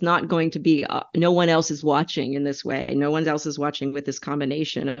because it's not going to be no one else is watching in this way, no one else is watching with this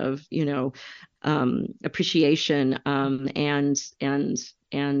combination of appreciation and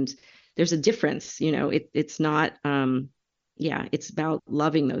there's a difference. It's not it's about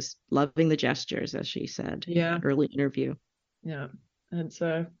loving the gestures, as she said in the early interview. Yeah. It's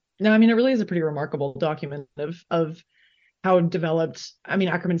no, I mean, it really is a pretty remarkable document of how developed, I mean,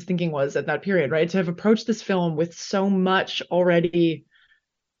 Ackerman's thinking was at that period, right? To have approached this film with so much already,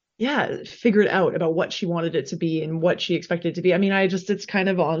 figured out about what she wanted it to be and what she expected it to be. I mean, it's kind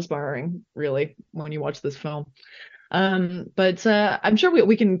of awe-inspiring, really, when you watch this film. But I'm sure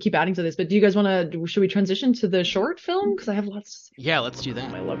we can keep adding to this, but do you guys should we transition to the short film? Because I have lots to say. Yeah, let's do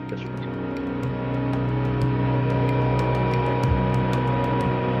that. I love this short film.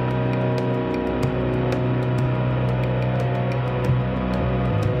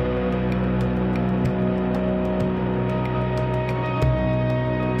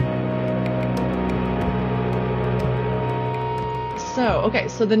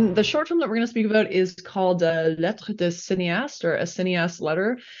 So then the short film that we're going to speak about is called Lettre de cinéaste, or A Cinéaste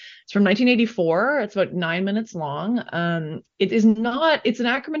Letter. It's from 1984. It's about 9 minutes long. It's an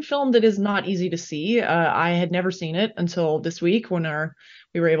Ackerman film that is not easy to see. I had never seen it until this week when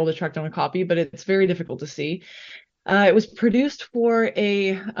we were able to track down a copy, but it's very difficult to see. It was produced for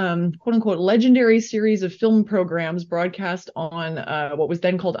a quote unquote legendary series of film programs broadcast on what was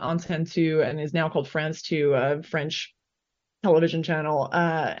then called Antenne 2 and is now called France 2, French television channel,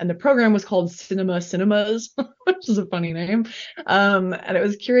 and the program was called Cinemas, which is a funny name, and it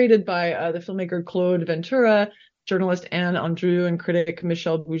was curated by the filmmaker Claude Ventura, journalist Anne Andrew, and critic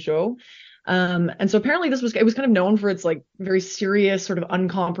Michel Bugeaud. And so apparently it was kind of known for its like very serious, sort of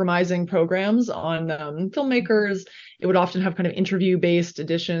uncompromising programs on filmmakers. It would often have kind of interview-based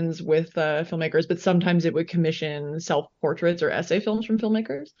editions with filmmakers, but sometimes it would commission self-portraits or essay films from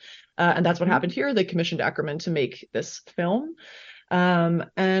filmmakers. And that's what happened here. They commissioned Ackerman to make this film. I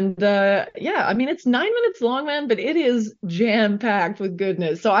mean, it's 9 minutes long, man, but it is jam-packed with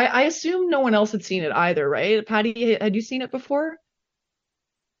goodness. So I assume no one else had seen it either, right? Patty, had you seen it before?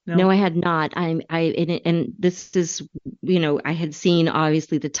 No, I had not. And this is, I had seen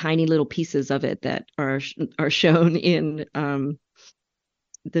obviously the tiny little pieces of it that are shown in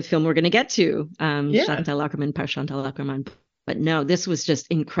the film we're going to get to, Chantal Ackerman par Chantal Ackerman. But no, this was just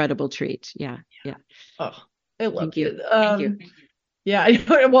incredible treat. Yeah. Oh, I love Thank you. it. Thank you.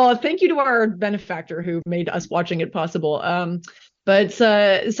 Yeah. Well, thank you to our benefactor who made us watching it possible. But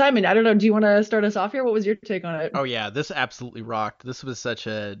Simon, I don't know. Do you want to start us off here? What was your take on it? Oh yeah, this absolutely rocked. This was such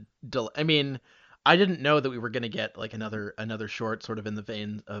I mean, I didn't know that we were gonna get like another short sort of in the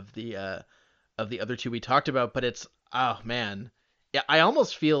vein of the other two we talked about, but it's, oh man, yeah. I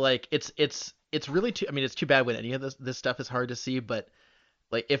almost feel like it's really too. I mean, it's too bad when any of this stuff is hard to see, but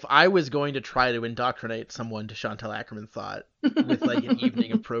like if I was going to try to indoctrinate someone to Chantal Ackerman thought with like an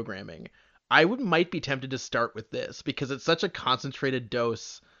evening of programming, I might be tempted to start with this because it's such a concentrated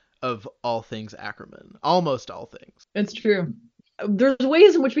dose of all things Ackerman, almost all things. It's true. There's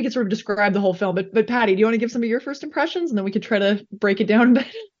ways in which we could sort of describe the whole film, but Patty, do you want to give some of your first impressions, and then we could try to break it down a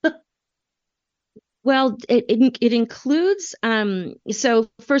bit? Well, it includes so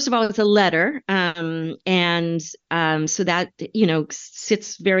first of all, it's a letter, and so that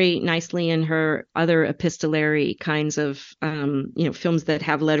sits very nicely in her other epistolary kinds of films that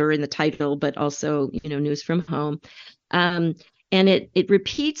have letter in the title, but also news from home, and it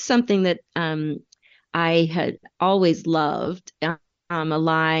repeats something that I had always loved. A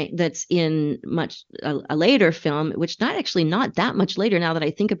line that's in a later film, which not that much later now that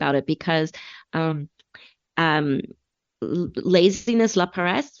I think about it, because Laziness, La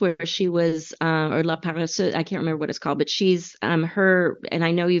Paresse, where she was, or La Paresse, I can't remember what it's called, but she's her, and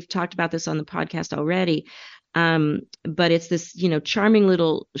I know you've talked about this on the podcast already, but it's this charming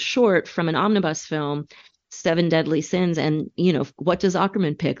little short from an omnibus film, Seven Deadly Sins, and what does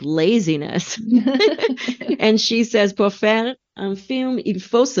Ackerman pick? Laziness. And she says, pour faire un film, il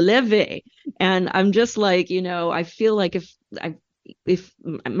faut se lever. And I'm just like, I feel like if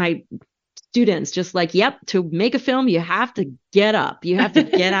my students just like, yep, to make a film you have to get up, you have to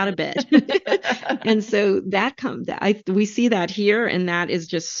get out of bed. And so we see that here, and that is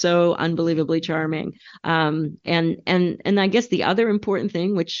just so unbelievably charming. And I guess the other important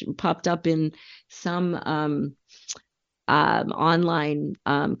thing, which popped up in some online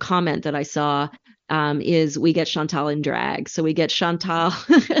comment that I saw, is we get Chantal in drag. So we get Chantal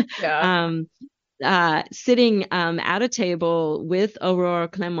sitting at a table with Aurore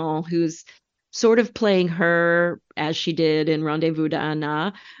Clément, who's sort of playing her as she did in Rendezvous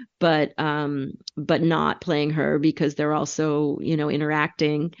d'Anna, but not playing her, because they're also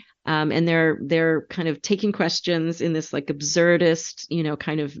interacting, and they're kind of taking questions in this like absurdist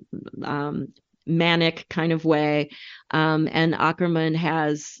kind of manic kind of way, and Ackerman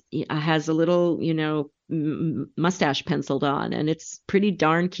has a little mustache penciled on, and it's pretty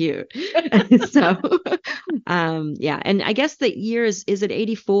darn cute. So and I guess the year is it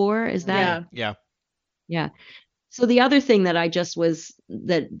 84? Is that yeah. So the other thing that I just was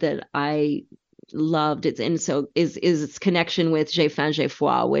that I loved is its connection with J'ai faim, j'ai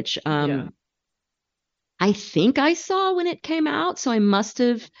froid, which I think I saw when it came out. So I must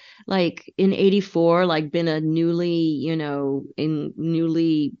have, like, in 84, like, been a newly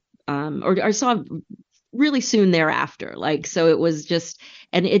or I saw really soon thereafter. Like, so it was just,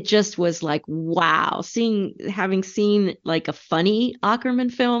 and it just was like, wow, having seen like a funny Ackerman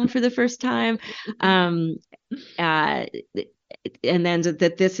film for the first time. And then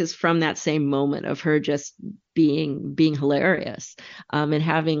that this is from that same moment of her just being hilarious, and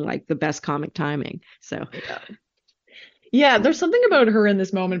having like the best comic timing. So yeah, there's something about her in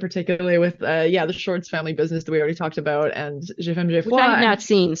this moment, particularly with the Shorts family business that we already talked about, and J'ai faim, j'ai froid. Which I have not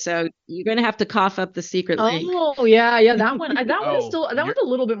seen, so you're gonna have to cough up the secret link. Oh yeah, that one is still, that one's a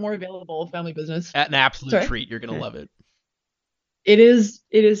little bit more available. Family business, an absolute treat. You're gonna love it. It is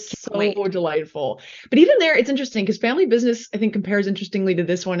so delightful. But even there, it's interesting because Family Business, I think, compares interestingly to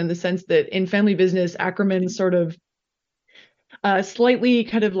this one in the sense that in Family Business, Ackerman's sort of slightly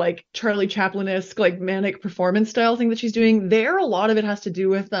kind of like Charlie Chaplin-esque, like manic performance style thing that she's doing there, a lot of it has to do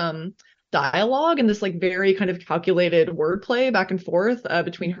with dialogue and this like very kind of calculated wordplay back and forth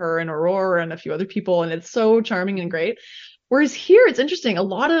between her and Aurore and a few other people, and it's so charming and great. Whereas here, it's interesting, a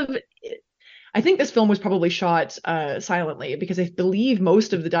lot of it, I think this film was probably shot silently, because I believe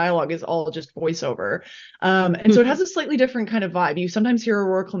most of the dialogue is all just voiceover. And so it has a slightly different kind of vibe. You sometimes hear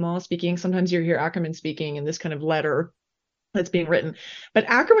Aurore Clément speaking, sometimes you hear Ackerman speaking in this kind of letter that's being written. But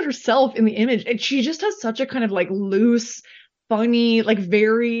Ackerman herself in the image, and she just has such a kind of like loose, funny, like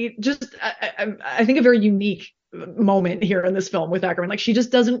very, just, I think a very unique moment here in this film with Ackerman. Like she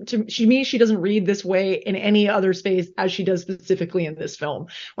just doesn't, she doesn't read this way in any other space as she does specifically in this film.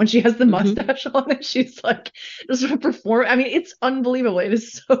 When she has the mustache on and she's like just perform. I mean, it's unbelievable. It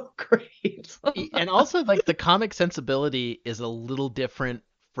is so great. And also like the comic sensibility is a little different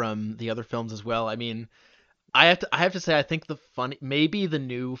from the other films as well. I mean, I have to say, I think maybe the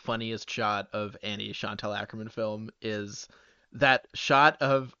new funniest shot of any Chantal Ackerman film is that shot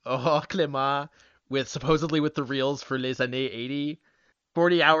of Aurore Clément supposedly with the reels for Les Années 80,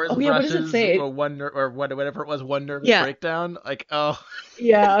 40 hours of rushes, what does it say? Or whatever it was, one nervous breakdown. Like, oh.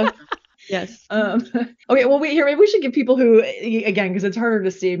 Yeah. Yes. Okay, well, maybe we should give people who, again, because it's harder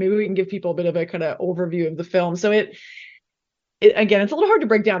to see, maybe we can give people a bit of a kind of overview of the film. So it again, it's a little hard to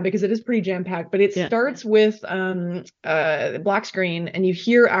break down because it is pretty jam-packed, but it starts with black screen, and you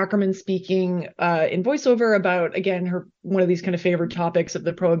hear Ackerman speaking in voiceover about, again, one of these kind of favorite topics of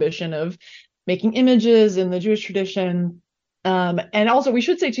the prohibition of making images in the Jewish tradition. And also, we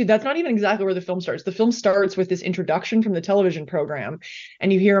should say too, that's not even exactly where the film starts. The film starts with this introduction from the television program,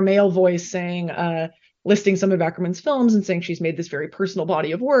 and you hear a male voice saying, listing some of Ackerman's films and saying she's made this very personal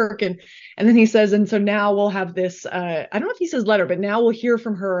body of work, and then he says, and so now we'll have this. I don't know if he says letter, but now we'll hear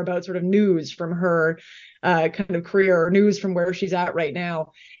from her about sort of news from her kind of career, or news from where she's at right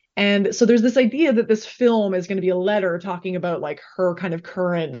now. And so there's this idea that this film is going to be a letter talking about like her kind of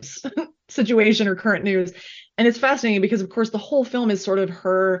current situation or current news. And it's fascinating because, of course, the whole film is sort of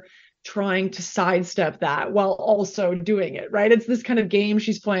her trying to sidestep that while also doing it, right? It's this kind of game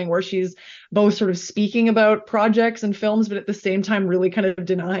she's playing where she's both sort of speaking about projects and films, but at the same time really kind of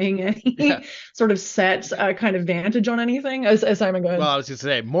denying any sort of set kind of vantage on anything. As Simon, go ahead. Well, I was going to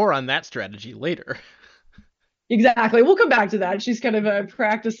say more on that strategy later. Exactly. We'll come back to that. She's kind of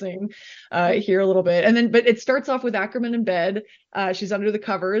practicing here a little bit. And then, but it starts off with Ackerman in bed. She's under the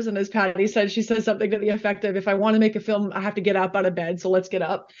covers. And as Patty said, she says something to the effect of, if I want to make a film, I have to get up out of bed. So let's get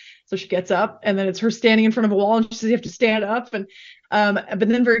up. So she gets up, and then it's her standing in front of a wall, and she says, you have to stand up. And but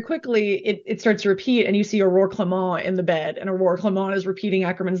then very quickly it starts to repeat, and you see Aurore Clement in the bed, and Aurore Clement is repeating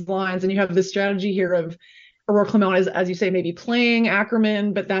Ackerman's lines. And you have this strategy here of Aurore Clement is, as you say, maybe playing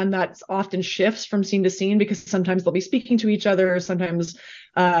Ackerman, but then that often shifts from scene to scene because sometimes they'll be speaking to each other. Sometimes,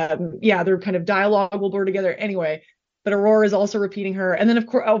 their kind of dialogue will blur together anyway. But Aurore is also repeating her. And then, of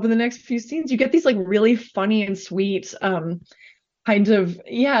course, over the next few scenes, you get these like really funny and sweet kind of,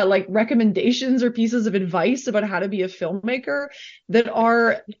 like recommendations or pieces of advice about how to be a filmmaker that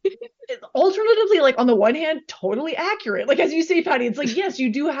are alternatively, like on the one hand, totally accurate. Like, as you say, Patty, it's like, yes, you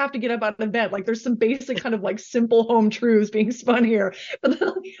do have to get up out of bed. Like, there's some basic kind of like simple home truths being spun here. But then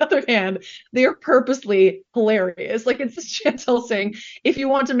on the other hand, they are purposely hilarious. Like, it's Chantal saying, if you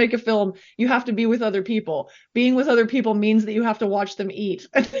want to make a film, you have to be with other people. Being with other people means that you have to watch them eat.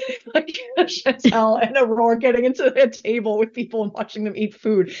 Like Chantal and Aurore getting into a table with people and watching them eat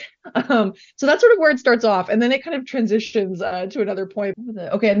food. So that's sort of where it starts off. And then it kind of transitions to another point.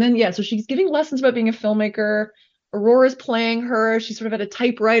 Okay, and then, so she's giving lessons about being a filmmaker. Aurora's playing her. She's sort of at a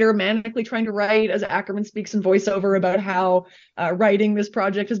typewriter, manically trying to write, as Ackerman speaks in voiceover about how writing this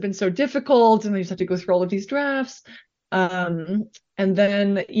project has been so difficult, and they just have to go through all of these drafts. And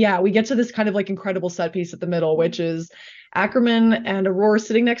then, we get to this kind of like incredible set piece at the middle, which is Ackerman and Aurora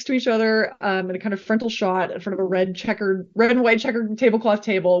sitting next to each other in a kind of frontal shot in front of a red and white checkered tablecloth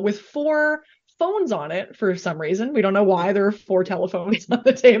table with 4 phones on it for some reason. We don't know why there are 4 telephones on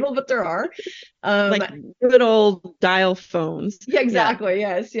the table, but there are. Like good old dial phones. Yeah, exactly.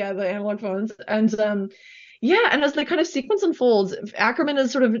 Yes. Yeah, the analog phones. And and as the kind of sequence unfolds, Ackerman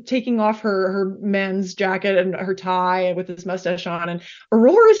is sort of taking off her men's jacket and her tie with his mustache on, and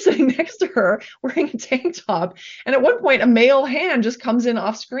Aurora is sitting next to her wearing a tank top. And at one point, a male hand just comes in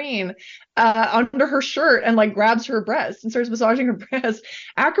off screen under her shirt and like grabs her breast and starts massaging her breast.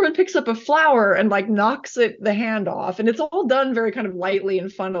 Ackerman picks up a flower and like knocks the hand off, and it's all done very kind of lightly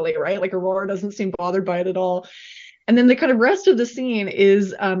and funnily, right? Like Aurora doesn't seem bothered by it at all. And then the kind of rest of the scene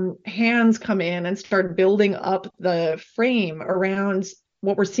is hands come in and start building up the frame around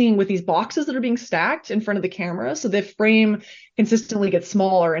what we're seeing with these boxes that are being stacked in front of the camera. So the frame consistently gets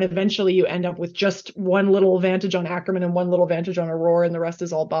smaller, and eventually you end up with just one little vantage on Ackerman and one little vantage on Aurora, and the rest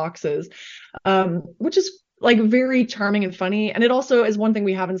is all boxes, which is like very charming and funny. And it also is one thing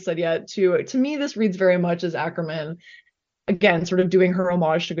we haven't said yet too. To me, this reads very much as Ackerman, again, sort of doing her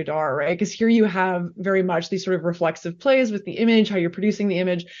homage to Godard, right? Because here you have very much these sort of reflexive plays with the image, how you're producing the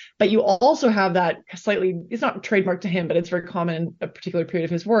image, but you also have that slightly, it's not trademark to him, but it's very common in a particular period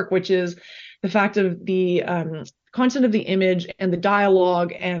of his work, which is the fact of the content of the image and the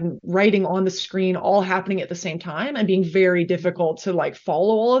dialogue and writing on the screen all happening at the same time and being very difficult to like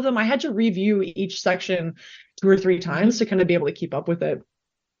follow all of them. I had to review each section 2 or 3 times to kind of be able to keep up with it.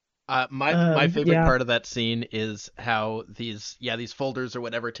 My favorite part of that scene is how these folders or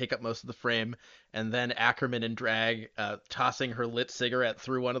whatever take up most of the frame, and then Ackerman in drag tossing her lit cigarette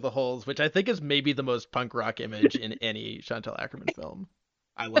through one of the holes, which I think is maybe the most punk rock image in any Chantal Ackerman film.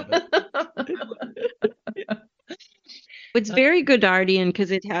 I love it. It's very Godardian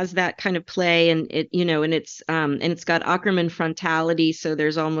because it has that kind of play, and it's got Ackerman frontality, so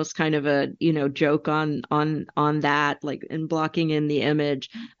there's almost kind of a joke on that, like in blocking in the image,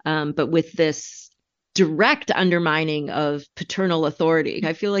 but with this direct undermining of paternal authority.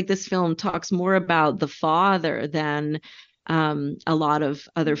 I feel like this film talks more about the father than a lot of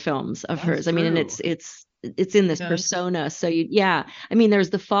other films of hers. I mean, and it's in this persona. So there's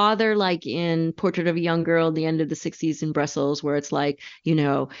the father, like in Portrait of a Young Girl, the end of the 60s in Brussels, where it's like,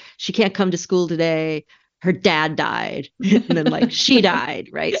 she can't come to school today. her dad died, and then like she died,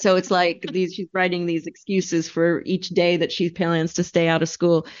 right? So it's like she's writing these excuses for each day that she plans to stay out of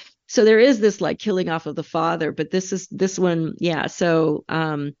school. So there is this like killing off of the father, but this one, yeah. So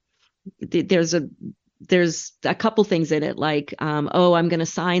there's a couple things in it, like oh, I'm going to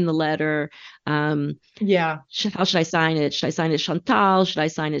sign the letter. Yeah. How should I sign it? Should I sign it Chantal? Should I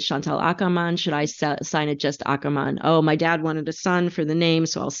sign it Chantal Ackerman? Should I sign it just Ackerman? Oh, my dad wanted a son for the name,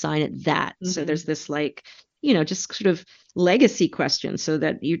 so I'll sign it that. Mm-hmm. So there's this like, just sort of legacy question. So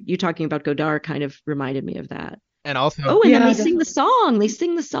that you talking about Godard kind of reminded me of that. And also, then they sing the song. They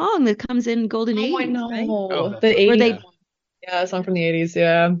sing the song that comes in Golden 80s. I know. Right? Oh, the 80s. Yeah, a song from the 80s.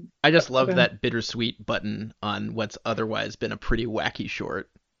 Yeah. I just love that bittersweet button on what's otherwise been a pretty wacky short.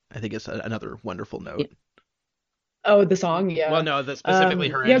 I think it's another wonderful note. Yeah. Oh, the song, yeah. Well, no, specifically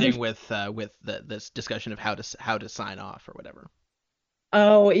her ending with this discussion of how to sign off or whatever.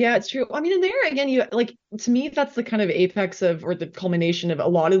 Oh, yeah, it's true. I mean, and there again, you like, to me, that's the kind of apex of, or the culmination of a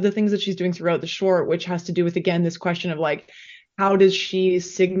lot of the things that she's doing throughout the short, which has to do with, again, this question of like, how does she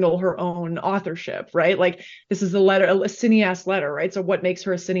signal her own authorship, right? Like, this is a cineast letter, right? So what makes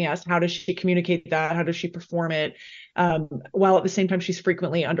her a cineast? How does she communicate that? How does she perform it? While at the same time she's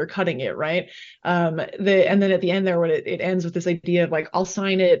frequently undercutting it, right? And then at the end there, when it ends with this idea of like, I'll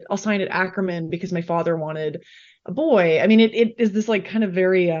sign it Ackerman because my father wanted a boy. I mean, it is this like kind of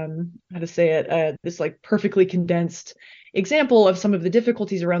very how to say it, this like perfectly condensed example of some of the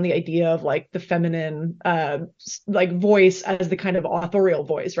difficulties around the idea of like the feminine like voice as the kind of authorial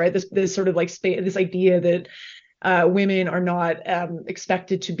voice, right? This sort of like this idea that women are not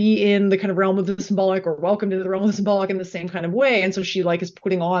expected to be in the kind of realm of the symbolic or welcome to the realm of the symbolic in the same kind of way. And so she like is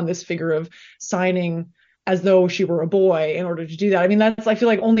putting on this figure of signing as though she were a boy in order to do that. I mean, that's, I feel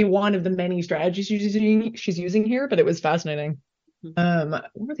like, only one of the many strategies she's using here, but it was fascinating. What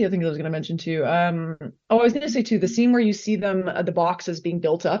were the other things I was going to mention too? I was going to say too, the scene where you see them, the boxes being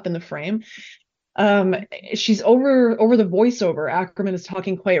built up in the frame. She's over the voiceover. Ackerman is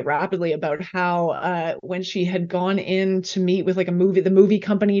talking quite rapidly about how when she had gone in to meet with like the movie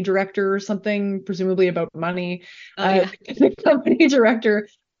company director or something, presumably about money, the company director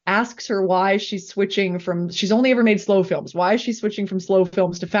asks her why she's only ever made slow films. Why is she switching from slow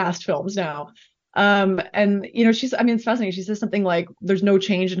films to fast films now? And it's fascinating. She says something like, there's no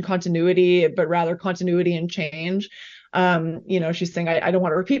change in continuity, but rather continuity and change. She's saying, I don't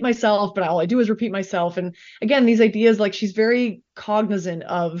want to repeat myself, but all I do is repeat myself. And again, these ideas, like, she's very cognizant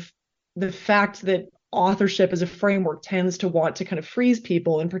of the fact that authorship as a framework tends to want to kind of freeze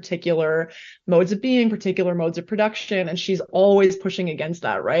people in particular modes of being, particular modes of production. And she's always pushing against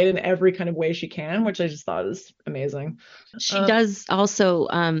that, right? In every kind of way she can, which I just thought is amazing. She does also,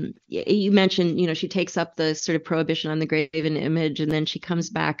 you mentioned, she takes up the sort of prohibition on the graven image, and then she comes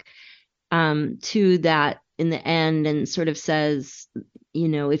back to that in the end and sort of says,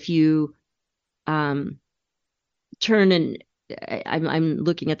 if you turn and I'm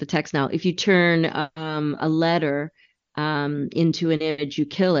looking at the text now. If you turn a letter into an image, you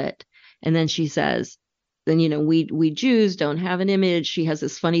kill it. And then she says, then we Jews don't have an image. She has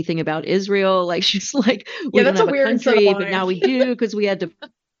this funny thing about Israel, like she's like, we don't have a country, but now we do because we had to.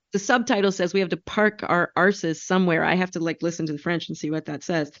 The subtitle says we have to park our arses somewhere. I have to like listen to the French and see what that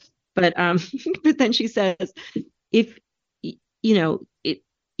says. But but then she says, if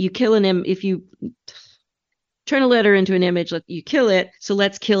you kill an image, if you turn a letter into an image, you kill it, so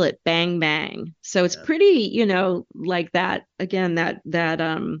let's kill it, bang bang. So it's pretty, like that again, that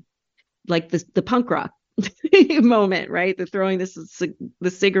like the punk rock moment, right? The throwing the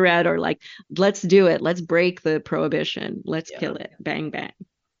cigarette, or like, let's do it, let's break the prohibition, let's kill it, bang bang.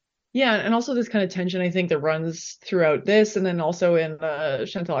 Yeah, and also this kind of tension, I think, that runs throughout this, and then also in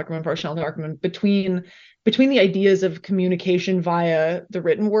Chantal Ackerman, between the ideas of communication via the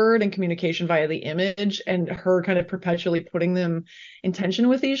written word and communication via the image, and her kind of perpetually putting them in tension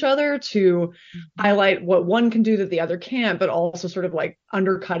with each other to highlight what one can do that the other can't, but also sort of like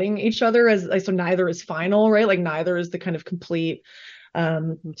undercutting each other so neither is final, right? Like neither is the kind of complete.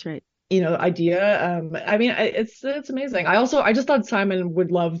 That's right. Idea. I mean, it's amazing. I just thought Simon would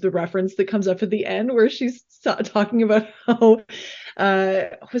love the reference that comes up at the end where she's talking about how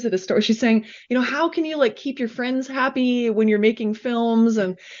was it a story? She's saying, how can you like keep your friends happy when you're making films?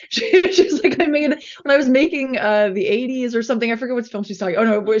 And she's like, when I was making the 80s or something, I forget what film she's talking. Oh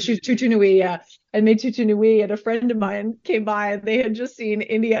no, she's Tutu Nui. Yeah, I made Tutu Nui, and a friend of mine came by and they had just seen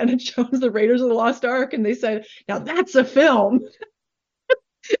Indiana Jones, the Raiders of the Lost Ark, and they said, now that's a film.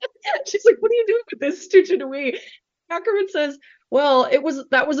 She's like, what are you doing with this, Tutu Nui? Ackerman says, well,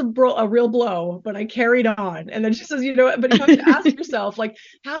 that was a real blow, but I carried on. And then she says, you know, but you have to ask yourself, like,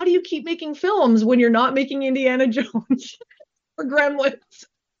 how do you keep making films when you're not making Indiana Jones or Gremlins?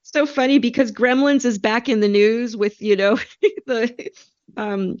 So funny because Gremlins is back in the news with, you know, the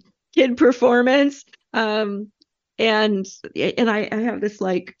kid performance. And I have this,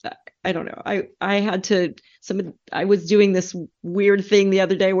 like, I don't know. I was doing this weird thing the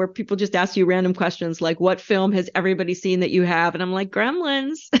other day where people just ask you random questions like, what film has everybody seen that you have? And I'm like,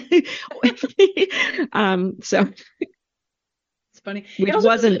 Gremlins. So it's funny.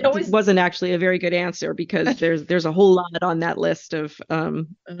 Which wasn't actually a very good answer because there's a whole lot on that list of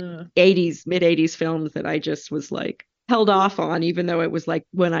 80s, mid 80s films that I just was like held off on, even though it was like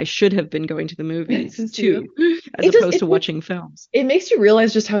when I should have been going to the movies too, as opposed to watching films. It makes you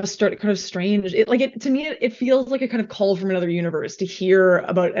realize just how kind of strange to me. It feels like a kind of call from another universe to hear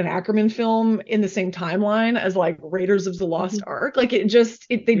about an Ackerman film in the same timeline as like Raiders of the Lost Ark. Like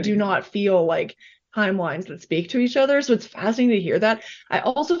they do not feel like timelines that speak to each other. So it's fascinating to hear that. I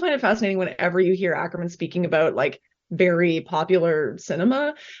also find it fascinating whenever you hear Ackerman speaking about like very popular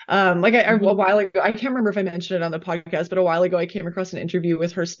cinema. A while ago, I can't remember if I mentioned it on the podcast, but a while ago I came across an interview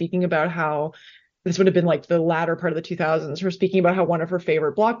with her speaking about how this would have been like the latter part of the 2000s, her speaking about how one of her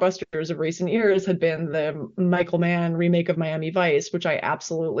favorite blockbusters of recent years had been the Michael Mann remake of Miami Vice, which I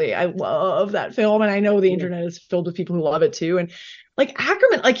love that film. And I know the internet is filled with people who love it too. And like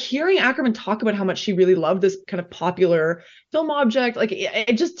Ackerman, like hearing Ackerman talk about how much she really loved this kind of popular film object, like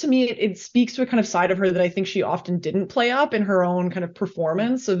it just, to me, it speaks to a kind of side of her that I think she often didn't play up in her own kind of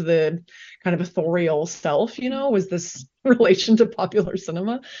performance of the kind of authorial self, you know, was this relation to popular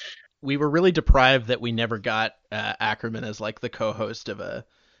cinema. We were really deprived that we never got Ackerman as like the co-host of a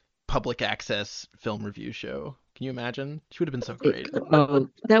public access film review show. Can you imagine? She would have been so great. Oh,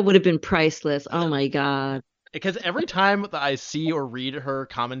 that would have been priceless. Oh my God. Because every time that I see or read her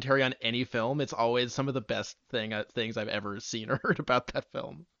commentary on any film, it's always some of the best things I've ever seen or heard about that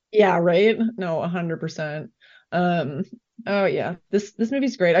film. Yeah, right? No, 100%. Oh yeah, this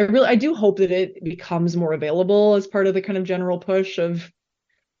movie's great. I do hope that it becomes more available as part of the kind of general push of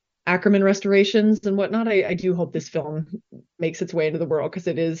Ackerman restorations and whatnot. I do hope this film makes its way into the world because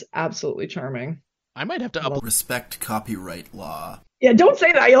it is absolutely charming. I might have to respect copyright law. Yeah, don't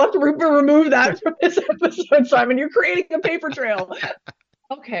say that. You'll have to remove that from this episode, Simon. You're creating a paper trail.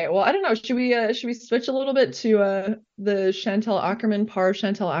 Okay, well, I don't know. Should we switch a little bit to the Chantal Akerman par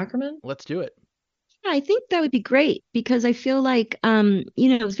Chantal Akerman? Let's do it. I think that would be great because I feel like you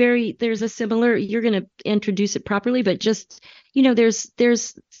know, there's a similar, you're going to introduce it properly, but just, you know, there's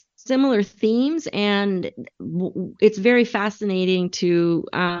similar themes, and it's very fascinating to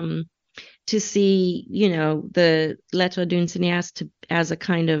see, you know, the Lettre d'une cinéaste as a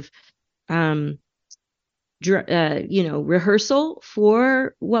kind of you know, rehearsal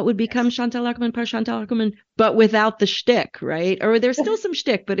for what would become Chantal Akerman par Chantal Akerman, but without the shtick, right? Or there's still some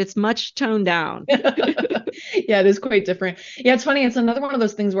shtick, but it's much toned down. Yeah, it is quite different. Yeah, it's funny. It's another one of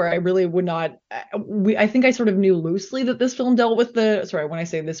those things where I really would not. I think I sort of knew loosely that this film dealt with when I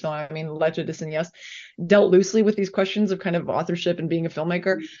say this film, I mean Lettre de cinéaste, dealt loosely with these questions of kind of authorship and being a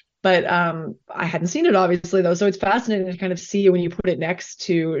filmmaker. But I hadn't seen it, obviously, though. So it's fascinating to kind of see when you put it next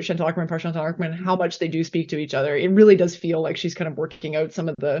to Chantal Akerman par Chantal Akerman, how much they do speak to each other. It really does feel like she's kind of working out some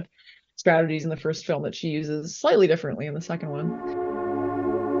of the strategies in the first film that she uses slightly differently in the second one.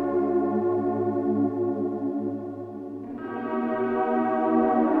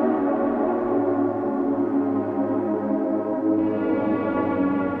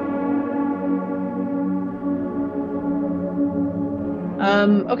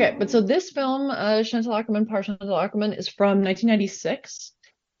 Okay, but so this film, Chantal Akerman par Chantal Akerman, is from 1996.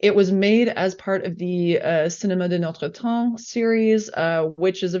 It was made as part of the Cinéma de Notre Temps series,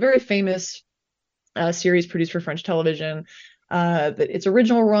 which is a very famous series produced for French television. Its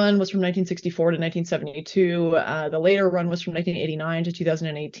original run was from 1964 to 1972. The later run was from 1989 to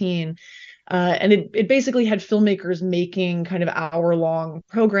 2018. And it basically had filmmakers making kind of hour-long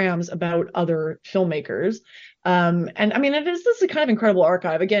programs about other filmmakers. And I mean, this is a kind of incredible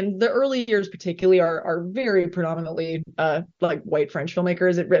archive. Again, the early years particularly are very predominantly like white French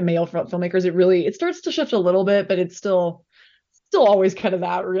filmmakers, male filmmakers. It starts to shift a little bit, but it's still always kind of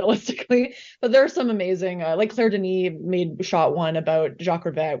that realistically. But there are some amazing, like Claire Denis shot one about Jacques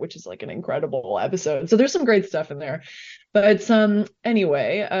Rivette, which is like an incredible episode. So there's some great stuff in there. But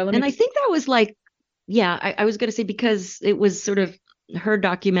anyway, I think that was like, yeah, I was going to say, because it was sort of her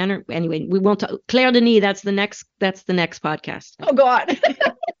documentary. Anyway, we won't talk. Claire Denis, that's the next podcast. Oh God.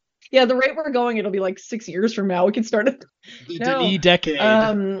 Yeah, the rate we're going, it'll be like 6 years from now. We can start it. The Denis decade.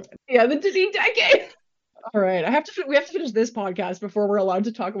 Yeah, the Denis decade. All right, we have to finish this podcast before we're allowed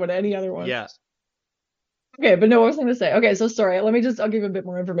to talk about any other one. Yeah. Okay, but no, what was I going to say? Okay, so sorry. I'll give you a bit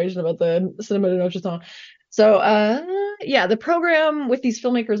more information about the Cinema de Notre Dame. So, yeah, the program with these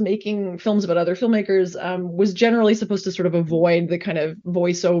filmmakers making films about other filmmakers was generally supposed to sort of avoid the kind of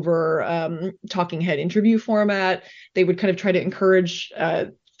voiceover talking head interview format. They would kind of try to encourage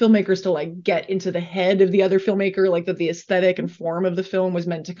filmmakers to like get into the head of the other filmmaker, like that the aesthetic and form of the film was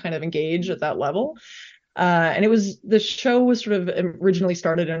meant to kind of engage at that level. And the show was sort of originally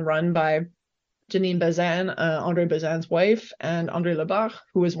started and run by Janine Bazin, Andre Bazin's wife, and Andre Lebar,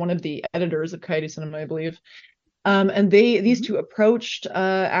 who was one of the editors of Cahiers du Cinema, I believe. And these two approached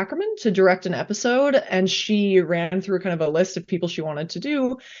Ackerman to direct an episode, and she ran through kind of a list of people she wanted to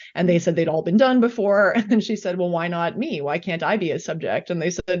do, and they said they'd all been done before. And then she said, well, why not me? Why can't I be a subject? And they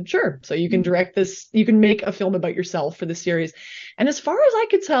said, sure. So you can direct this, you can make a film about yourself for the series. And as far as I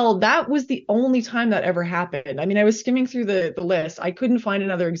could tell, that was the only time that ever happened. I mean, I was skimming through the list. I couldn't find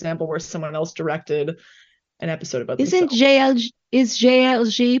another example where someone else directed an episode about Isn't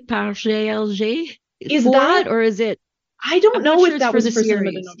JLG par JLG? Is for that it, or is it? I don't know if that was for for the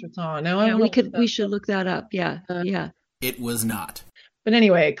Cinema de series. Notre Dame. No, We should look that up. Yeah. It was not. But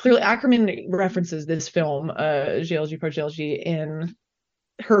anyway, clearly Ackerman references this film, GLG par GLG, in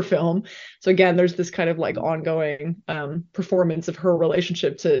her film. So again, there's this kind of like ongoing performance of her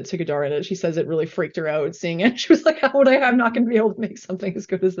relationship to Godard in it. She says it really freaked her out seeing it. She was like, I'm not going to be able to make something as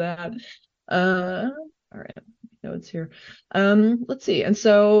good as that. All right. Notes here. Let's see. And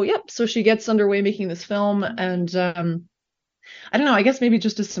so, so she gets underway making this film, and I don't know, I guess maybe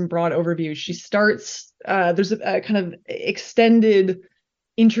just as some broad overview, she starts, there's a kind of extended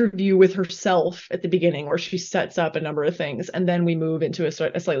interview with herself at the beginning where she sets up a number of things, and then we move into a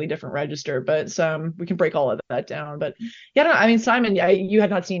slightly different register, but we can break all of that down. But yeah, I mean, Simon, you had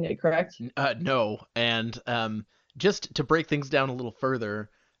not seen it, correct? No. And just to break things down a little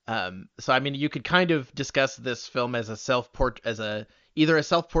further, so I mean, you could kind of discuss this film as either a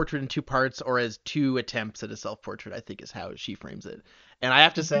self-portrait in two parts or as two attempts at a self-portrait, I think is how she frames it. And I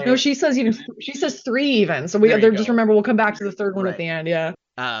have to say, no, she says three even. So just remember, we'll come back to the third one at the end. Yeah.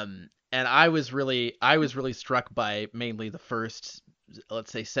 And I was really struck by mainly the first,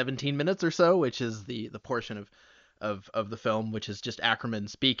 let's say 17 minutes or so, which is the portion of the film, which is just Ackerman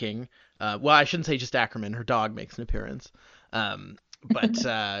speaking. Well, I shouldn't say just Ackerman. Her dog makes an appearance.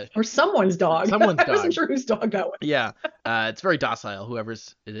 But or someone's dog. I wasn't sure whose dog that was. Yeah, it's very docile,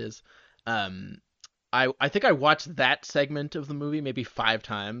 whoever's it is. I think I watched that segment of the movie maybe 5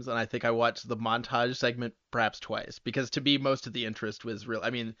 times, and I think I watched the montage segment perhaps twice, because to me most of the interest was real.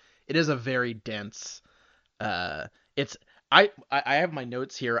 I mean, it is a very dense. It's I have my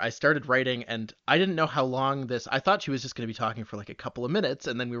notes here. I started writing, and I didn't know how long this. I thought she was just going to be talking for like a couple of minutes,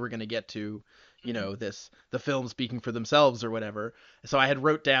 and then we were going to get to, the film speaking for themselves or whatever. So I had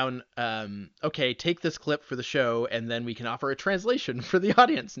wrote down, okay, take this clip for the show, and then we can offer a translation for the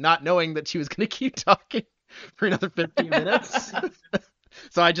audience, not knowing that she was going to keep talking for another 15 minutes.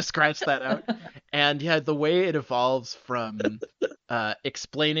 So I just scratched that out. And yeah, the way it evolves from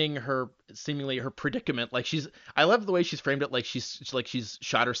explaining seemingly her predicament, I love the way she's framed it, like she's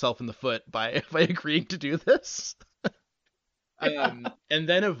shot herself in the foot by agreeing to do this. And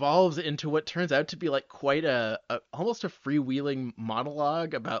then evolves into what turns out to be like quite almost a freewheeling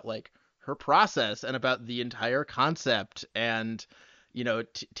monologue about like her process and about the entire concept, and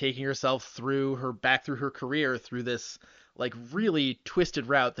taking herself back through her career through this like really twisted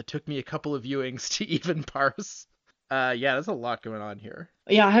route that took me a couple of viewings to even parse. Yeah, there's a lot going on here.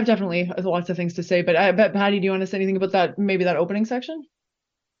 Yeah, I have definitely lots of things to say, but Patty, do you want to say anything about that? Maybe that opening section?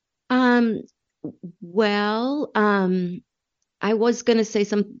 Well, I was going to say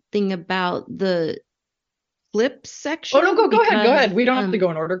something about the clip section. Oh no, go ahead. We don't have to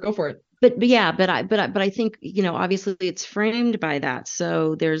go in order. Go for it. But I think, obviously it's framed by that.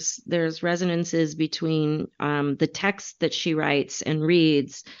 So there's resonances between the text that she writes and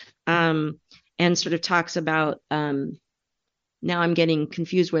reads, and sort of talks about, now I'm getting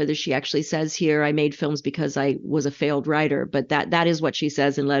confused whether she actually says here, I made films because I was a failed writer, but that is what she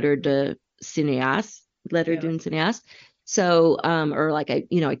says in Lettre d'une cinéaste. So, or like, I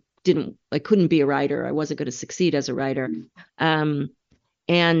couldn't be a writer. I wasn't going to succeed as a writer.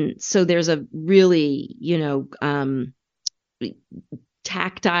 And so there's a really,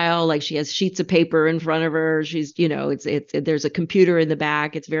 tactile, like she has sheets of paper in front of her. She's, there's a computer in the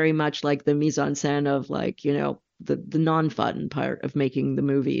back. It's very much like the mise en scène of like, the non-fun part of making the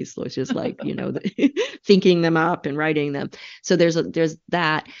movies, which is like, thinking them up and writing them. So there's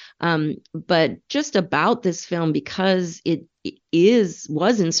that. But just about this film, because it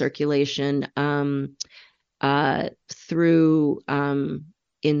was in circulation, through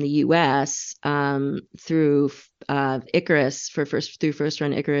in the U.S. Through Icarus through first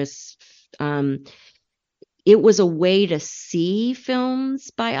run Icarus. It was a way to see films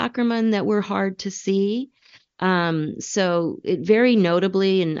by Ackerman that were hard to see. So it very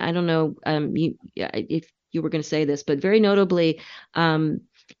notably, and I don't know if you were going to say this, but very notably, the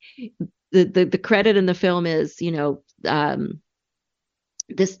credit in the film is,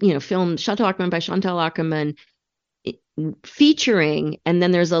 this, film Chantal Ackerman by Chantal Ackerman, featuring, and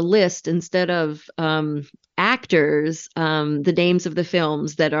then there's a list instead of actors, the names of the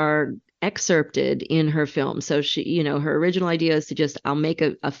films that are excerpted in her film. So she, her original idea is to just, I'll make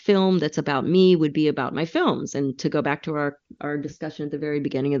a film that's about me, would be about my films. And to go back to our discussion at the very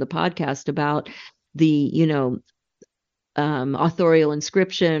beginning of the podcast about the, authorial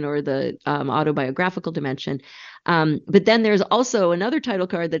inscription or the autobiographical dimension. But then there's also another title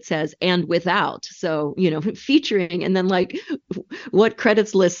card that says "and without," so featuring, and then like what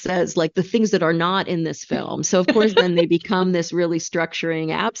credits list says like the things that are not in this film. So of course then they become this really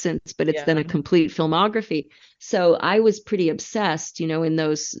structuring absence, but it's then a complete filmography. So I was pretty obsessed, in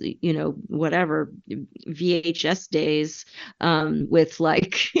those, whatever VHS days, with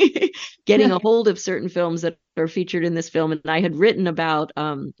like getting a hold of certain films that are featured in this film. And I had written about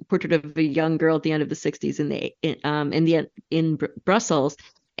Portrait of a Young Girl at the end of the 60s in Brussels.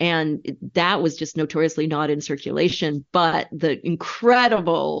 And that was just notoriously not in circulation. But the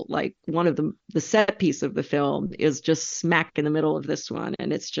incredible, like one of the set piece of the film is just smack in the middle of this one.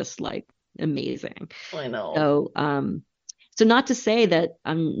 And it's just like amazing. I know. So not to say that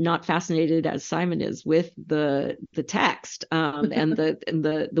I'm not fascinated as Simon is with the text, and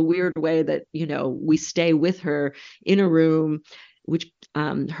the weird way that, we stay with her in a room, which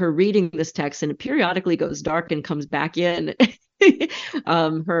her reading this text, and it periodically goes dark and comes back in.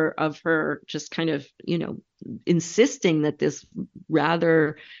 Her just kind of, insisting that this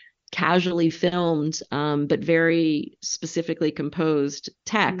rather casually filmed, but very specifically composed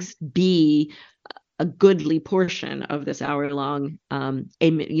text be a goodly portion of this hour-long,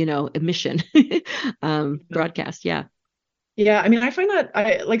 emission broadcast. Yeah. Yeah, I mean, I find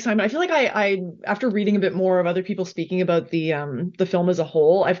that like Simon, I feel like I after reading a bit more of other people speaking about the film as a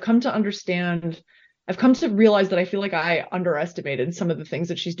whole, I've come to realize that I feel like I underestimated some of the things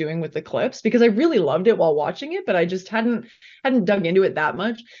that she's doing with the clips, because I really loved it while watching it, but I just hadn't dug into it that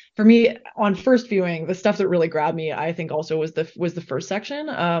much. For me, on first viewing, the stuff that really grabbed me, I think also was the first section.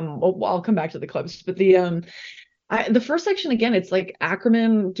 I'll come back to the clips, but the first section, again, it's like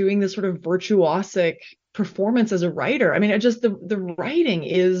Ackerman doing this sort of virtuosic performance as a writer. I mean, the writing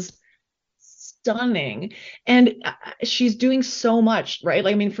is stunning, and she's doing so much, right?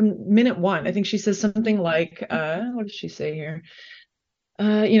 Like, I mean, from minute one, I think she says something like, what does she say here?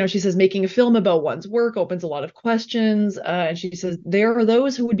 She says making a film about one's work opens a lot of questions, and she says there are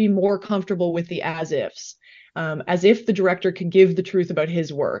those who would be more comfortable with the as ifs, as if the director could give the truth about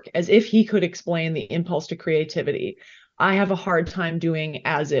his work, as if he could explain the impulse to creativity. I have a hard time doing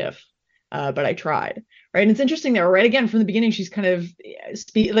as if, but I tried. Right. And it's interesting there, right? Again, from the beginning, she's kind of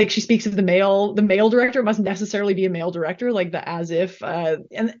she speaks of the male director mustn't necessarily be a male director, like the as if.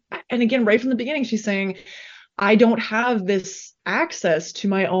 And again, right from the beginning, she's saying, I don't have this access to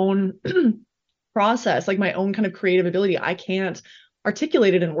my own process, like my own kind of creative ability. I can't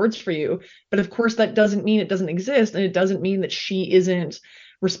articulate it in words for you. But of course, that doesn't mean it doesn't exist. And it doesn't mean that she isn't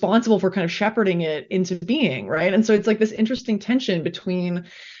responsible for kind of shepherding it into being. Right. And so it's like this interesting tension between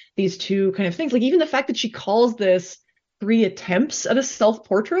these two kind of things. Like even the fact that she calls this 3 attempts at a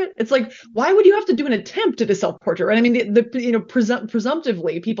self-portrait, it's like, why would you have to do an attempt at a self-portrait, right? I mean,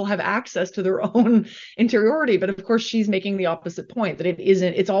 presumptively people have access to their own interiority, but of course she's making the opposite point, that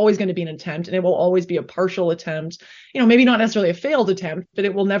it's always going to be an attempt, and it will always be a partial attempt, maybe not necessarily a failed attempt, but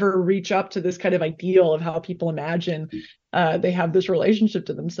it will never reach up to this kind of ideal of how people imagine they have this relationship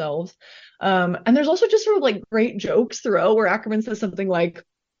to themselves. And there's also just sort of like great jokes throughout, where Ackerman says something like,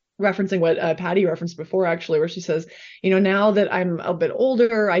 referencing what Patty referenced before, actually, where she says, now that I'm a bit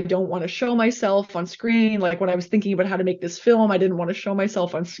older, I don't want to show myself on screen. Like when I was thinking about how to make this film, I didn't want to show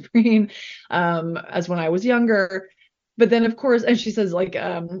myself on screen as when I was younger. But then, of course, and she says, like,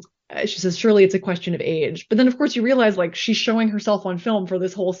 surely it's a question of age. But then, of course, you realize, like, she's showing herself on film for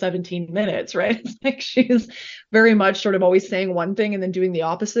this whole 17 minutes, right? It's like she's very much sort of always saying one thing and then doing the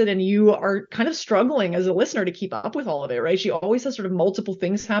opposite. And you are kind of struggling as a listener to keep up with all of it, right? She always has sort of multiple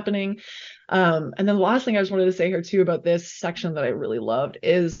things happening. And then the last thing I just wanted to say here, too, about this section that I really loved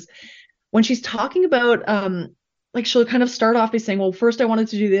is when she's talking about like she'll kind of start off by saying, well, first I wanted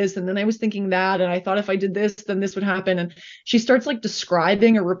to do this, and then I was thinking that, and I thought if I did this, then this would happen. And she starts like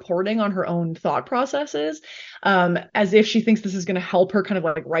describing or reporting on her own thought processes, as if she thinks this is going to help her kind of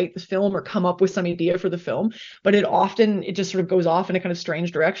like write the film or come up with some idea for the film. But it just sort of goes off in a kind of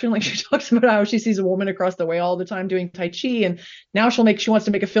strange direction. Like she talks about how she sees a woman across the way all the time doing Tai Chi, and now she wants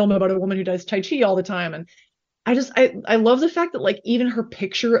to make a film about a woman who does Tai Chi all the time. And I love the fact that like even her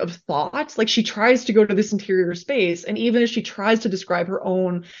picture of thoughts, like she tries to go to this interior space, and even as she tries to describe her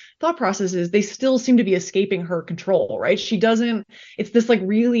own thought processes, they still seem to be escaping her control, right? It's this like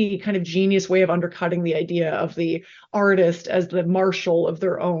really kind of genius way of undercutting the idea of the artist as the marshal of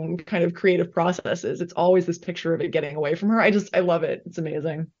their own kind of creative processes. It's always this picture of it getting away from her. I love it. It's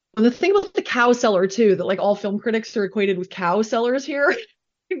amazing. And the thing about the cow seller too, that like all film critics are equated with cow sellers here.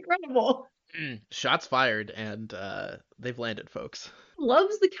 Incredible. Shots fired, and they've landed, folks.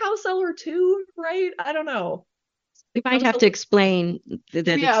 Loves the cow seller too, right? I don't know. We might have to explain that.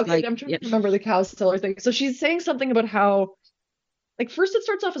 Yeah, okay. Like, I'm trying to remember the cow seller thing. So she's saying something about how, like, first it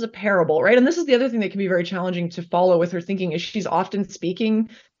starts off as a parable, right? And this is the other thing that can be very challenging to follow with her thinking, is she's often speaking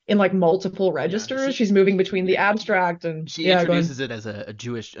in like multiple registers. Yeah, she's moving between the abstract and she introduces it as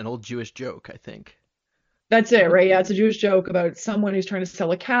an old Jewish joke, I think. That's it, right? Yeah, it's a Jewish joke about someone who's trying to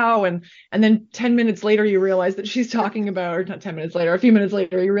sell a cow, and then 10 minutes later you realize that she's talking about, or not 10 minutes later, a few minutes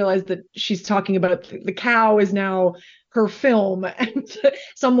later you realize that she's talking about the cow is now her film, and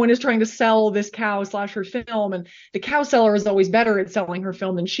someone is trying to sell this cow / her film, and the cow seller is always better at selling her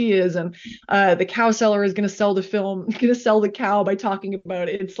film than she is, and the cow seller is going to sell the cow by talking about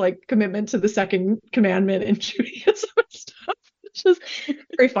its like commitment to the second commandment in Judaism and stuff. It's just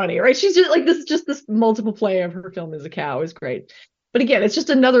very funny, right? She's just this multiple play of her film as a cow is great. But again, it's just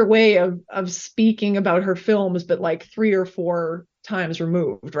another way of speaking about her films, but like 3 or 4 times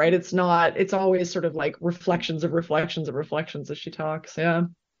removed, right? It's always sort of like reflections of reflections of reflections as she talks. Yeah.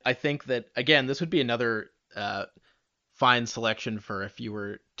 I think that, again, this would be another fine selection for if you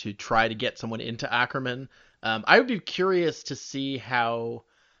were to try to get someone into Ackerman. I would be curious to see how,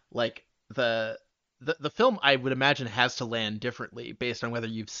 like, the film, I would imagine, has to land differently based on whether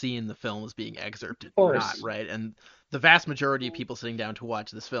you've seen the film as being excerpted or not, right? And the vast majority of people sitting down to watch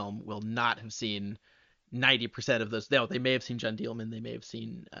this film will not have seen 90% of those. No, they may have seen John Dielman, they may have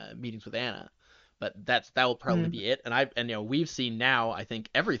seen Meetings with Anna, but that will probably be it. And we've seen now, I think,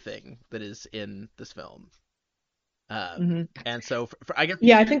 everything that is in this film. And so I guess,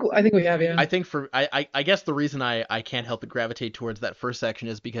 yeah, I think we have, yeah. I think I guess the reason I can't help but gravitate towards that first section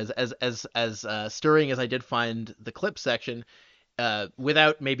is because as stirring as I did find the clip section,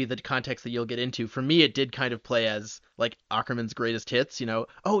 without maybe the context that you'll get into, for me it did kind of play as like Ackerman's greatest hits.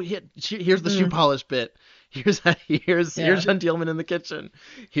 Oh yeah, here's the shoe polish bit. Here's John Dielman in the kitchen.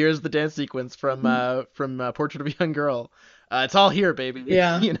 Here's the dance sequence from Portrait of a Young Girl. It's all here, baby.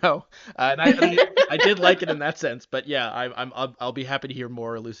 Yeah. And I did like it in that sense, but yeah, I'll be happy to hear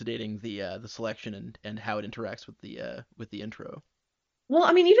more elucidating the selection and how it interacts with the intro. Well,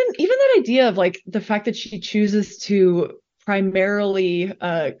 I mean, even that idea of like the fact that she chooses to primarily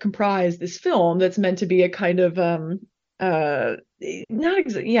comprise this film that's meant to be a kind of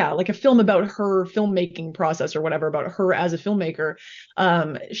like a film about her filmmaking process or whatever, about her as a filmmaker.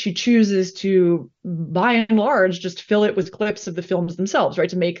 She chooses to, by and large, just fill it with clips of the films themselves, right?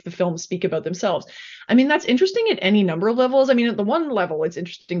 To make the films speak about themselves. I mean, that's interesting at any number of levels. I mean, at the one level, it's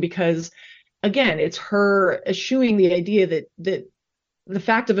interesting because, again, it's her eschewing the idea that the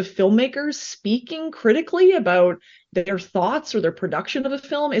fact of a filmmaker speaking critically about their thoughts or their production of a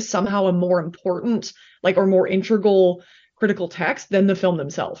film is somehow a more important, like, or more integral critical text than the film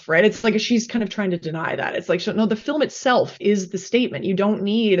themselves, right? It's like she's kind of trying to deny that. It's like, no, the film itself is the statement. You don't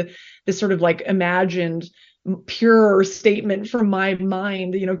need this sort of like imagined pure statement from my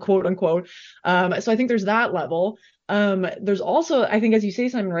mind, quote unquote. So I think there's that level. There's also, I think, as you say,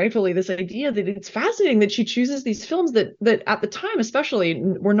 Simon, rightfully, this idea that it's fascinating that she chooses these films that at the time especially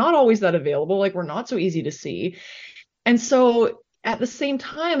were not always that available, like were not so easy to see. And so at the same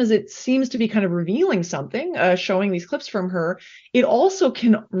time as it seems to be kind of revealing something, showing these clips from her, it also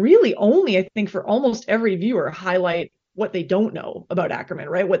can really only, I think, for almost every viewer, highlight what they don't know about Ackerman,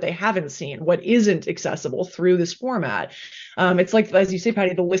 right? What they haven't seen, what isn't accessible through this format. It's like, as you say,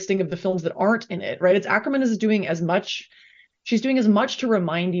 Patty, the listing of the films that aren't in it, right? Ackerman is doing as much, she's doing as much to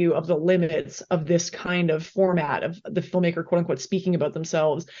remind you of the limits of this kind of format of the filmmaker, quote unquote, speaking about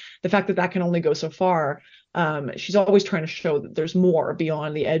themselves, the fact that can only go so far. She's always trying to show that there's more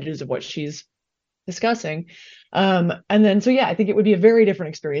beyond the edges of what she's discussing. And then, so yeah, I think it would be a very different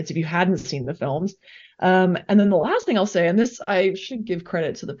experience if you hadn't seen the films. And then the last thing I'll say, and this, I should give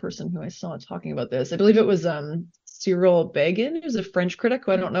credit to the person who I saw talking about this. I believe it was Cyril Begin, who's a French critic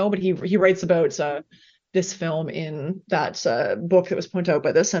who I don't know, but he writes about this film in that book that was pointed out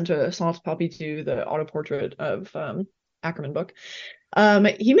by the Sans Papier, the auto portrait of Ackerman book.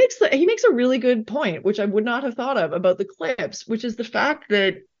 He makes a really good point, which I would not have thought of, about the clips, which is the fact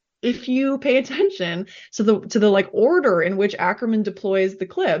that if you pay attention to the like order in which Ackerman deploys the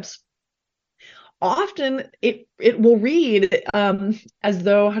clips, often it will read as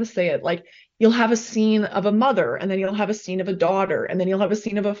though, how to say it, like you'll have a scene of a mother, and then you'll have a scene of a daughter, and then you'll have a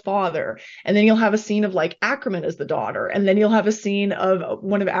scene of a father, and then you'll have a scene of like Ackerman as the daughter, and then you'll have a scene of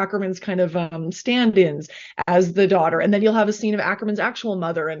one of Ackerman's kind of stand-ins as the daughter, and then you'll have a scene of Ackerman's actual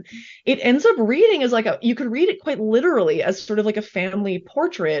mother. And it ends up reading as like you could read it quite literally as sort of like a family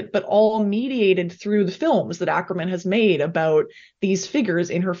portrait, but all mediated through the films that Ackerman has made about these figures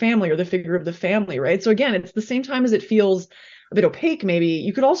in her family, or the figure of the family, right? So again, it's the same time as it feels a bit opaque, maybe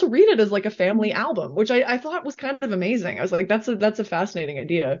you could also read it as like a family album, which I thought was kind of amazing. I was like, that's a fascinating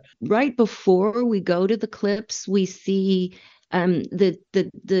idea. Right before we go to the clips, we see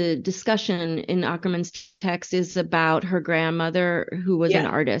the discussion in Ackerman's text is about her grandmother, who was an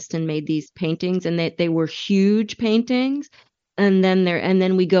artist and made these paintings, and they were huge paintings. And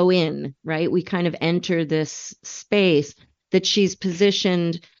then we go in, right? We kind of enter this space that she's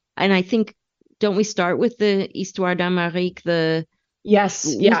positioned, and I think, don't we start with the Histoire d'Amérique?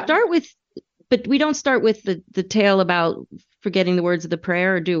 Start with, but we don't start with the tale about forgetting the words of the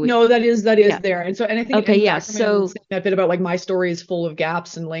prayer, or do we? No, that is there. And I think so that bit about like my story is full of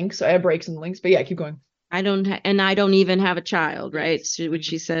gaps and links. I have breaks and links, but yeah, keep going. I don't even have a child, right? Which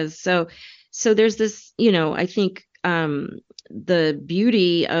she says. So there's this, I think the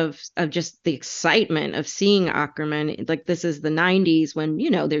beauty of just the excitement of seeing Ackerman, like this is the 90s when,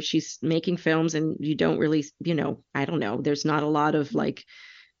 she's making films, and you don't really, I don't know, there's not a lot of like,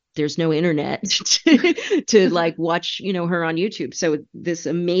 there's no internet to like watch, her on YouTube. So this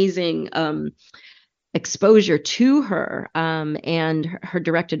amazing exposure to her and her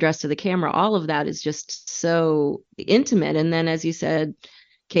direct address to the camera, all of that is just so intimate. And then, as you said,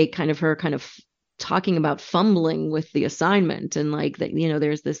 Kate, kind of talking about fumbling with the assignment, and like that,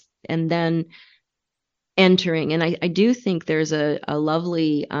 there's this, and then entering. And I do think there's a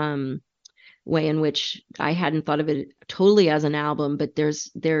lovely way in which I hadn't thought of it totally as an album, but there's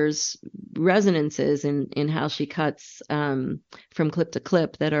resonances in how she cuts from clip to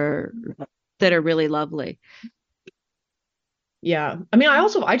clip that are really lovely. Yeah. I mean,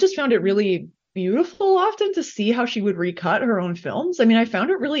 I just found it really beautiful often to see how she would recut her own films. I mean, I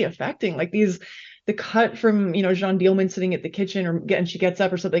found it really affecting, like the cut from, Jean Dielman sitting at the kitchen, and she gets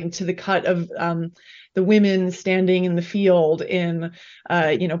up or something, to the cut of the women standing in the field in,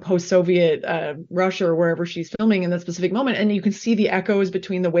 post-Soviet Russia, or wherever she's filming in that specific moment. And you can see the echoes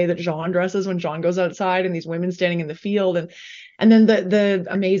between the way that Jean dresses when Jean goes outside, and these women standing in the field. And then the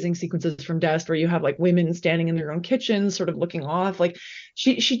amazing sequences from Dest, where you have like women standing in their own kitchens, sort of looking off. Like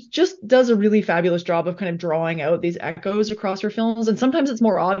she just does a really fabulous job of kind of drawing out these echoes across her films. And sometimes it's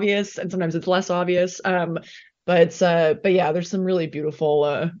more obvious, and sometimes it's less obvious. But yeah, there's some really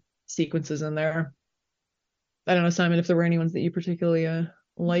beautiful sequences in there. I don't know, Simon, if there were any ones that you particularly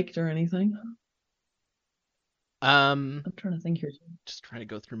liked or anything. I'm trying to think here. Just trying to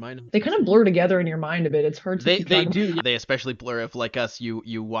go through mine. They kind of blur together in your mind a bit. It's hard to. They do. They especially blur if, like us,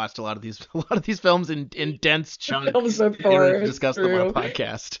 you watched a lot of these films in dense chunks. Discussed them on a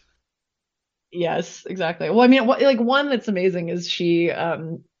podcast. Yes, exactly. Well, I mean, like one that's amazing is she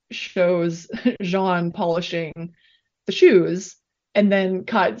shows Jean polishing the shoes, and then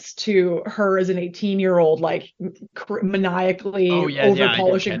cuts to her as an 18-year-old, like maniacally over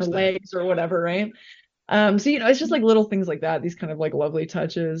polishing her legs or whatever, right? So it's just like little things like that, these kind of like lovely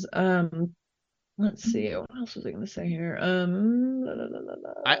touches. Let's see, what else was I going to say here?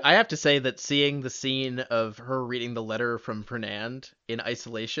 I have to say that seeing the scene of her reading the letter from Fernand in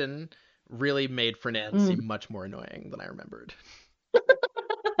isolation really made Fernand seem much more annoying than I remembered.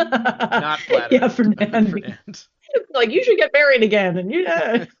 Not flattering. Yeah, Fernand. Like, you should get married again, and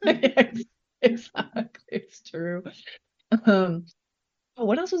exactly, it's true.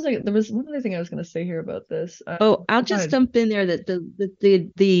 What else was there was one other thing I was going to say here about this. I'll just jump in there that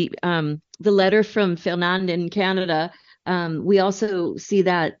the letter from Fernand in Canada, we also see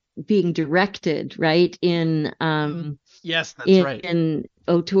that being directed, right, in yes, that's right, in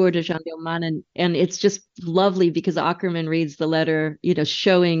Autour de Jean Dielman, and it's just lovely because Ackerman reads the letter,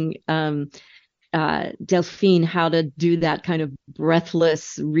 showing Delphine how to do that kind of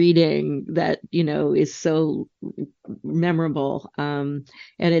breathless reading that is so memorable, and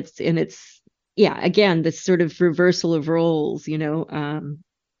it's again this sort of reversal of roles,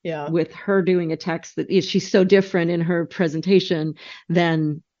 Yeah. with her doing a text that is, she's so different in her presentation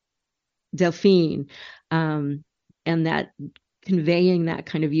than Delphine, and that conveying that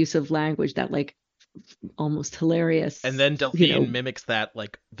kind of use of language, that like almost hilarious, And then Delphine mimics that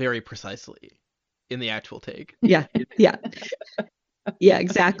like very precisely in the actual take. Yeah,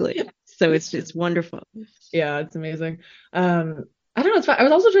 exactly. So it's wonderful. Yeah, it's amazing. I don't know. It's fun. I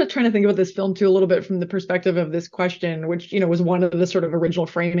was also trying to think about this film too a little bit from the perspective of this question, which was one of the sort of original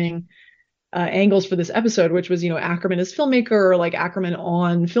framing angles for this episode, which was Ackerman as filmmaker, or like Ackerman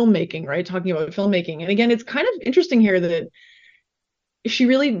on filmmaking, right? Talking about filmmaking. And again, it's kind of interesting here that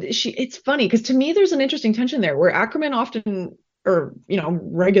it's funny because to me there's an interesting tension there where Ackerman often, or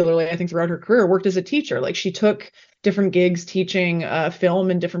regularly, I think throughout her career, worked as a teacher. Like she took different gigs teaching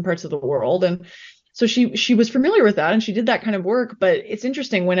film in different parts of the world, and so she was familiar with that, and she did that kind of work. But it's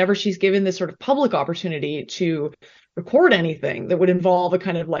interesting whenever she's given this sort of public opportunity to record anything that would involve a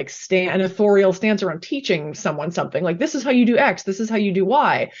kind of like an authorial stance around teaching someone something, like this is how you do X, this is how you do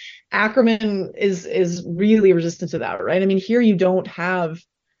Y. Ackerman is really resistant to that, right? I mean, here you don't have.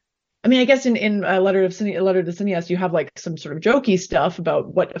 I mean, I guess in a letter to Cineast, you have like some sort of jokey stuff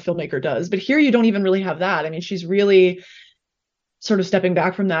about what a filmmaker does, but here you don't even really have that. I mean, she's really sort of stepping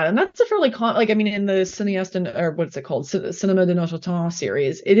back from that, and that's a fairly in the Cineast or what's it called, Cinema de Notre Temps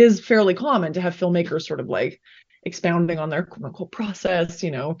series, it is fairly common to have filmmakers sort of like expounding on their quote unquote process,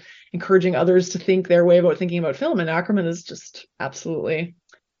 encouraging others to think their way about thinking about film, and Ackerman is just absolutely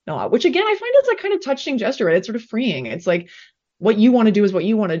not. Which again, I find is a kind of touching gesture, right? It's sort of freeing. It's like, what you want to do is what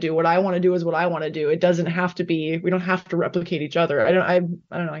you want to do. What I want to do is what I want to do. It doesn't have to be. We don't have to replicate each other. I don't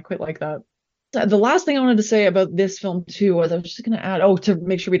know. I quite like that. The last thing I wanted to say about this film too was I was just going to add, to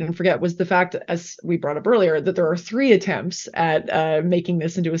make sure we didn't forget, was the fact, as we brought up earlier, that there are 3 attempts at making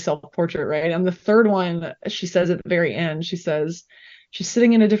this into a self-portrait, right? And the third one, she says at the very end, she says she's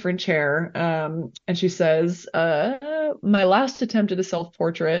sitting in a different chair, and she says, "My last attempt at a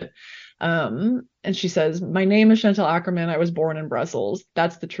self-portrait." And she says, "My name is Chantal Ackerman. I was born in Brussels.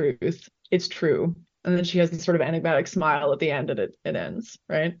 That's the truth. It's true." And then she has this sort of enigmatic smile at the end, and it ends,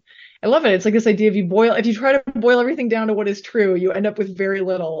 right? I love it. It's like this idea if you try to boil everything down to what is true, you end up with very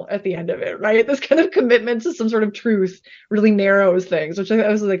little at the end of it, right? This kind of commitment to some sort of truth really narrows things, which I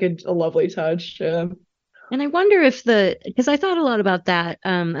thought was like a lovely touch. Yeah. And I wonder if because I thought a lot about that,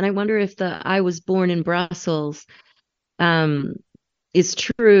 and I wonder if the "I was born in Brussels" is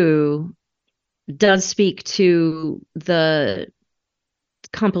true, does speak to the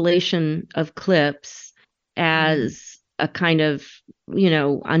compilation of clips as a kind of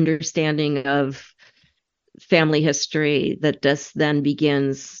understanding of family history that just then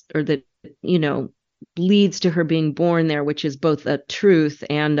begins, or that leads to her being born there, which is both a truth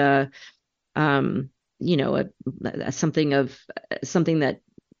and something that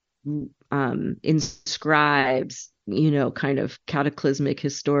inscribes kind of cataclysmic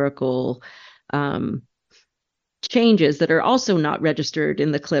historical changes that are also not registered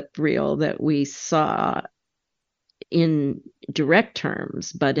in the clip reel that we saw in direct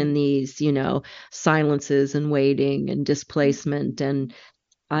terms, but in these silences and waiting and displacement and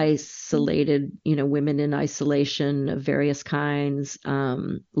isolated women in isolation of various kinds,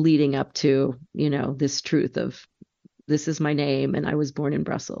 leading up to this truth of, this is my name and I was born in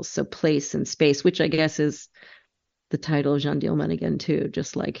Brussels. So place and space, which I guess is the title of Jeanne Dielman again too,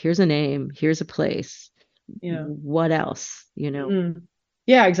 just like, here's a name, here's a place. Yeah. What else,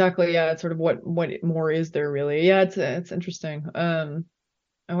 Yeah, exactly. Yeah, it's sort of what more is there really? Yeah, it's interesting. I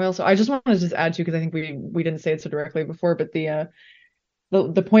just wanted to just add to, because I think we didn't say it so directly before, but the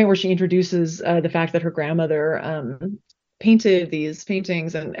point where she introduces the fact that her grandmother painted these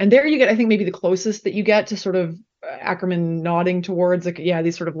paintings, and there you get, I think, maybe the closest that you get to sort of Ackerman nodding towards, like, yeah,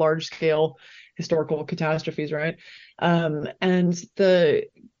 these sort of large scale historical catastrophes, right? And the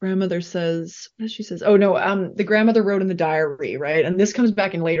grandmother says, what does she says? Oh no, the grandmother wrote in the diary, right? And this comes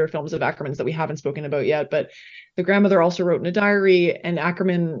back in later films of Ackerman's that we haven't spoken about yet, but the grandmother also wrote in a diary, and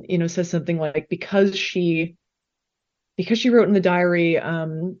Ackerman, says something like, because she wrote in the diary,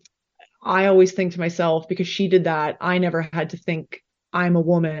 I always think to myself, because she did that, I never had to think I'm a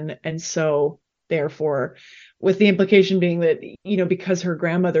woman, and so therefore, with the implication being that, because her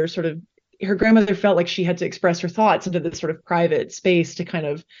grandmother felt like she had to express her thoughts into this sort of private space to kind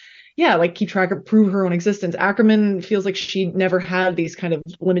of, like keep track of, prove her own existence. Ackerman feels like she never had these kind of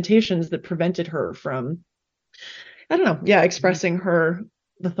limitations that prevented her from, I don't know, expressing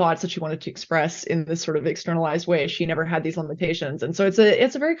the thoughts that she wanted to express in this sort of externalized way. She never had these limitations. And so it's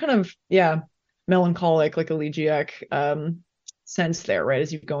a very kind of, melancholic, like elegiac sense there, right?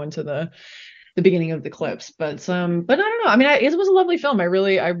 As you go into the the beginning of the clips. But I don't know. I mean, it was a lovely film. I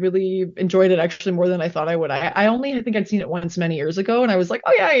really enjoyed it, actually, more than I thought I would. I think I'd seen it once many years ago, and I was like,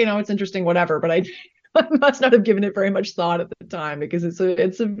 oh yeah, it's interesting, whatever. But I must not have given it very much thought at the time, because it's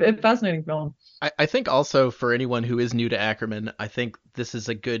a fascinating film. I think also for anyone who is new to Ackerman, I think this is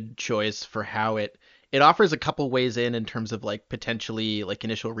a good choice for how it offers a couple ways in terms of like potentially like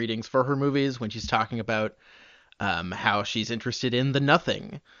initial readings for her movies when she's talking about how she's interested in the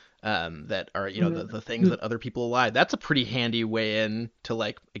nothing, that are, the things that other people lie. That's a pretty handy way in to,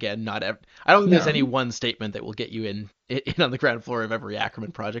 like, again, I don't think there's any one statement that will get you in on the ground floor of every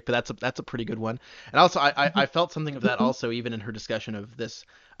Ackerman project, but that's a pretty good one. And also I felt something of that also even in her discussion of this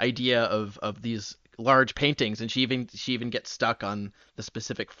idea of these large paintings, and she even gets stuck on the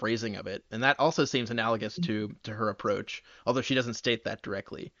specific phrasing of it, and that also seems analogous to her approach, although she doesn't state that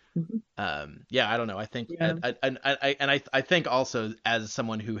directly. I don't know. I think, I think also, as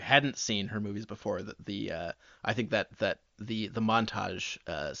someone who hadn't seen her movies before, that I think that the montage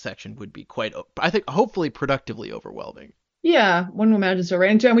section would be quite, I think, hopefully productively overwhelming. Yeah, one would imagine so, right?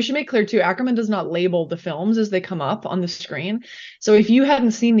 And we should make clear too, Ackerman does not label the films as they come up on the screen. So if you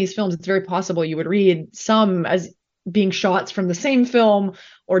hadn't seen these films, it's very possible you would read some as being shots from the same film,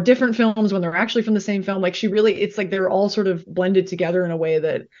 or different films when they're actually from the same film. Like, it's like they're all sort of blended together in a way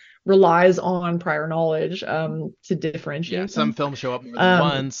that relies on prior knowledge to differentiate. Yeah, some films show up more than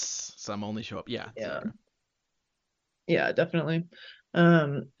once, some only show up. Yeah, definitely.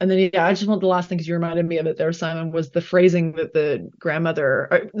 And then I just want the last thing, because you reminded me of it there, Simon, was the phrasing that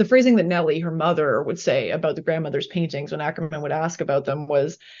the phrasing that Nellie, her mother, would say about the grandmother's paintings when Ackerman would ask about them.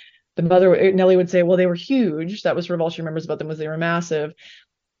 Was Nellie would say, well, they were huge. That was sort of all she remembers about them, was they were massive.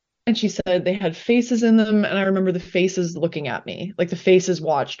 And she said they had faces in them, and I remember the faces looking at me, like the faces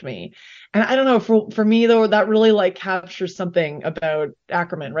watched me. And I don't know, for me though, that really like captures something about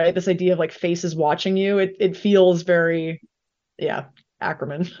Ackerman, right? This idea of like faces watching you. It feels very,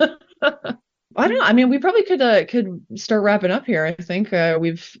 Ackerman. I don't know. I mean, we probably could start wrapping up here. I think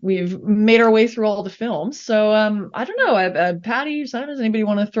we've made our way through all the films. So I don't know. Patty, Simon, does anybody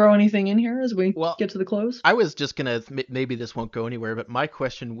want to throw anything in here as we get to the close? I was just gonna, maybe this won't go anywhere, but my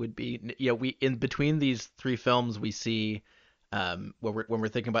question would be, we, in between these three films, we see when we're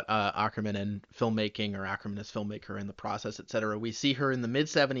thinking about Ackerman and filmmaking, or Ackerman as filmmaker and the process, etc. We see her in the mid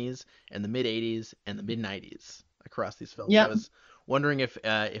 '70s and the mid '80s and the mid '90s across these films. Yeah. I was wondering if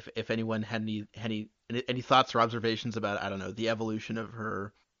anyone had any thoughts or observations about, I don't know, the evolution of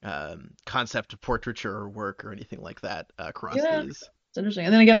her concept of portraiture work or anything like that across these. It's interesting.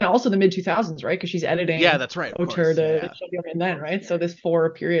 And then again, also the mid 2000s, right? Because she's editing. Yeah, that's right. Auteur to and then, right? So there's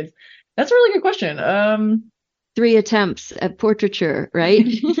 4 periods. That's a really good question. 3 attempts at portraiture, right?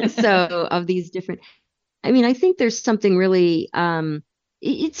 So of these different, I mean, I think there's something really,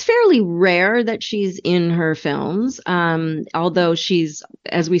 it's fairly rare that she's in her films, although she's,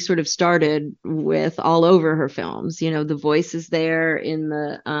 as we sort of started with, all over her films. The voice is there in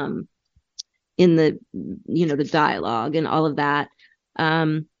the the dialogue and all of that.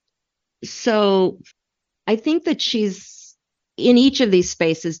 So I think that she's in each of these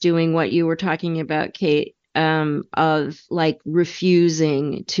spaces doing what you were talking about, Kate, of like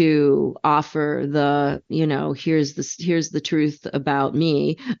refusing to offer the, here's the truth about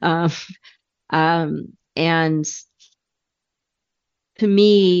me. And to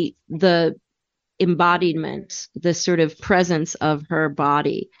me, the embodiment, the sort of presence of her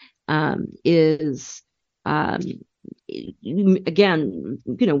body is again,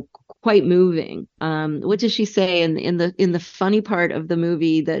 quite moving. What does she say in the funny part of the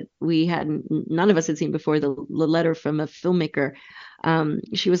movie that none of us had seen before, the letter from a filmmaker?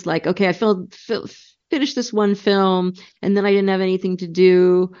 She was like, okay, I finished this one film, and then I didn't have anything to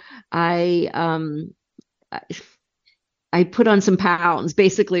do. I put on some pounds,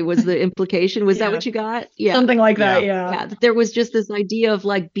 basically, was the implication. Was that what you got? Yeah. Something like that, yeah. There was just this idea of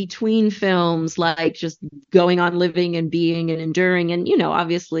like between films, like just going on living and being and enduring and,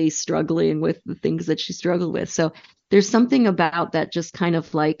 obviously struggling with the things that she struggled with. So there's something about that, just kind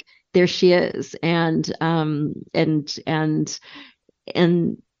of like, there she is. And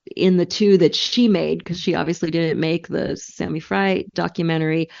in the 2 that she made, because she obviously didn't make the Sammy Fry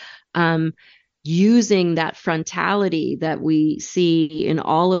documentary, using that frontality that we see in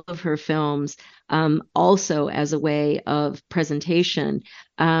all of her films, also as a way of presentation,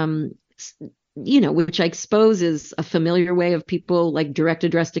 which I suppose is a familiar way of people, like direct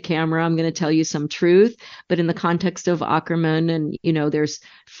address to camera, I'm going to tell you some truth. But in the context of Ackerman, and, there's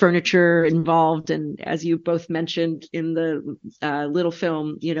furniture involved. And as you both mentioned in the little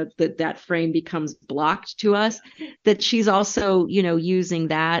film, that frame becomes blocked to us, that she's also, using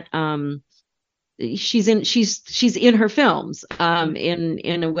that, she's in her films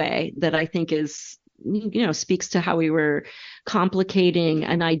in a way that I think is, speaks to how we were complicating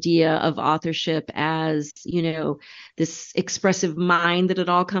an idea of authorship as, this expressive mind that it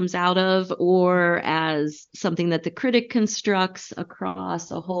all comes out of, or as something that the critic constructs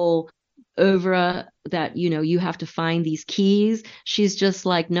across a whole oeuvre that, you have to find these keys. She's just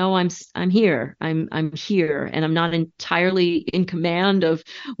like, no, I'm here. I'm here, and I'm not entirely in command of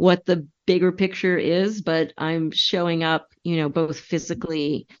what the bigger picture is, but I'm showing up, both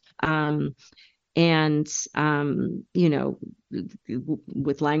physically and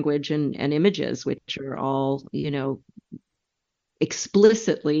with language and images, which are all,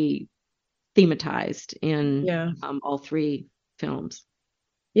 explicitly thematized in all three films.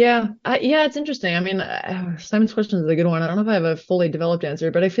 Yeah, it's interesting. I mean, Simon's question is a good one. I don't know if I have a fully developed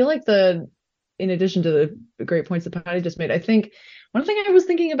answer, but I feel like in addition to the great points that Patty just made, I think one thing I was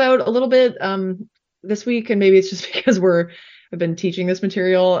thinking about a little bit this week, and maybe it's just because I've been teaching this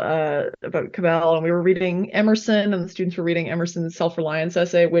material about Cabell, and we were reading Emerson, and the students were reading Emerson's self-reliance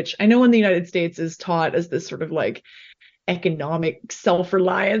essay, which I know in the United States is taught as this sort of like economic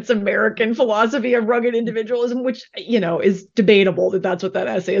self-reliance American philosophy of rugged individualism, which is debatable that that's what that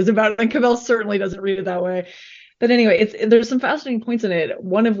essay is about, and Cabell certainly doesn't read it that way. But anyway, there's some fascinating points in it,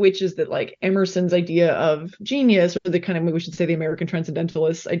 one of which is that like Emerson's idea of genius, or the kind of, we should say the American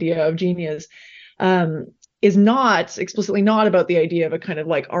transcendentalist idea of genius, is not explicitly not about the idea of a kind of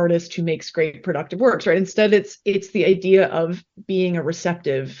like artist who makes great productive works, right? Instead, it's the idea of being a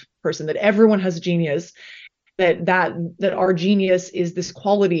receptive person, that everyone has genius, that our genius is this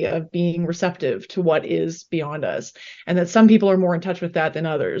quality of being receptive to what is beyond us, and that some people are more in touch with that than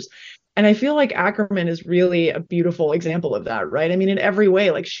others. And I feel like Ackerman is really a beautiful example of that, right? I mean, in every way,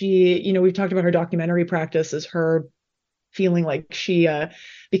 like she, we've talked about her documentary practice as her feeling like she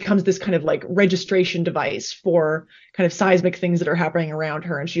becomes this kind of like registration device for kind of seismic things that are happening around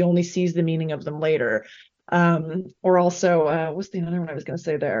her, and she only sees the meaning of them later. Or also, what's the other one I was going to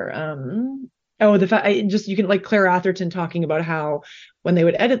say there? The fact you can, like Claire Atherton talking about how when they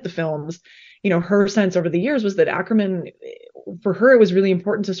would edit the films, her sense over the years was that Ackerman, for her, it was really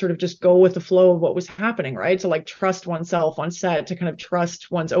important to sort of just go with the flow of what was happening, right? To like trust oneself on set, to kind of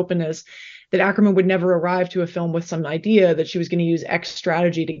trust one's openness, that Ackerman would never arrive to a film with some idea that she was going to use X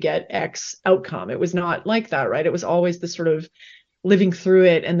strategy to get X outcome. It was not like that, right? It was always this sort of living through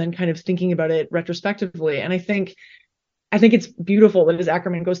it and then kind of thinking about it retrospectively. And I think it's beautiful that as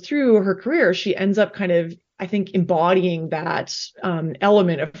Ackerman goes through her career, she ends up kind of, I think, embodying that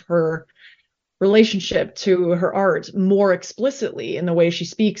element of her relationship to her art more explicitly in the way she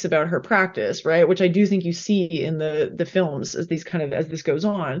speaks about her practice, right? Which I do think you see in the films as this goes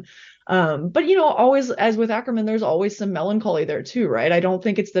on. But always, as with Ackerman, there's always some melancholy there too, right? I don't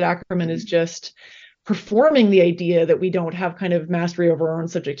think it's that Ackerman is just performing the idea that we don't have kind of mastery over our own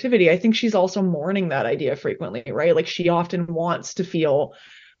subjectivity. I think she's also mourning that idea frequently, right? Like she often wants to feel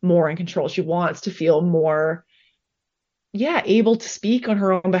more in control. She wants to feel more, able to speak on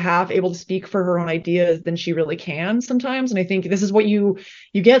her own behalf, able to speak for her own ideas than she really can sometimes. And I think this is what you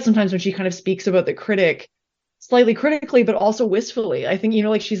get sometimes when she kind of speaks about the critic slightly critically, but also wistfully. I think,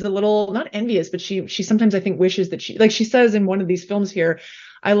 like she's a little, not envious, but she sometimes, I think, wishes that she says in one of these films here,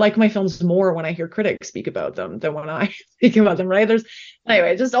 I like my films more when I hear critics speak about them than when I speak about them, right?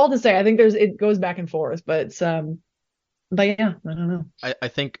 Anyway, just all to say, I think it goes back and forth, but yeah, I don't know. I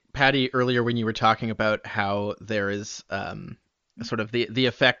think, Patty, earlier when you were talking about how there is sort of the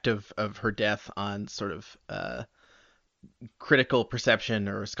effect of her death on sort of critical perception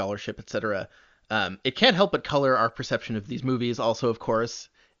or scholarship, etc., it can't help but color our perception of these movies also, of course,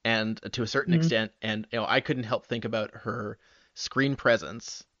 and to a certain extent. And I couldn't help think about her screen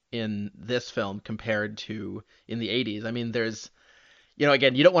presence in this film compared to in the 80s. I mean, there's,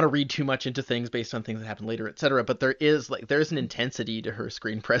 again, you don't want to read too much into things based on things that happen later, etc. But there's an intensity to her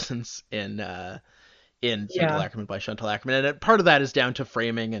screen presence in Chantal Ackerman by Chantal Ackerman, and part of that is down to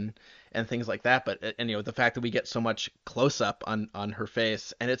framing and things like that. But the fact that we get so much close up on her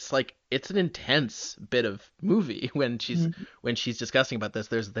face, and it's an intense bit of movie when she's discussing about this.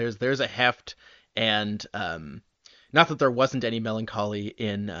 There's a heft, and not that there wasn't any melancholy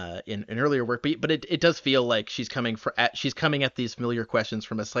in earlier work, but it does feel like she's coming at these familiar questions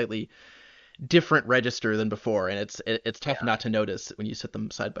from a slightly different register than before, and it's tough not to notice when you sit them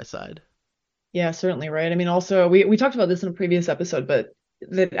side by side. Yeah, certainly, right. I mean, also we talked about this in a previous episode, but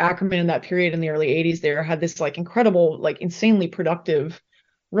that Ackerman in that period in the early 80s there had this like incredible, like insanely productive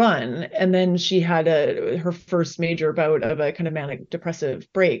run, and then she had her first major bout of a kind of manic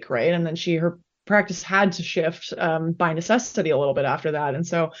depressive break, right? And then her practice had to shift by necessity a little bit after that. And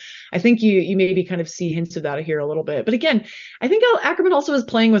so I think you maybe kind of see hints of that here a little bit. But again, I think Ackerman also is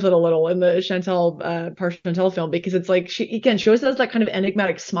playing with it a little in the Chantal film, because it's like she always has that kind of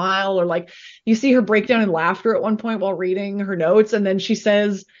enigmatic smile, or like you see her break down in laughter at one point while reading her notes, and then she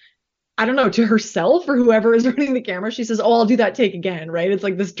says, I don't know, to herself or whoever is running the camera, she says, "Oh, I'll do that take again," right? It's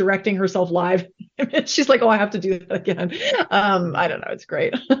like this directing herself live. She's like, "Oh, I have to do that again." I don't know. It's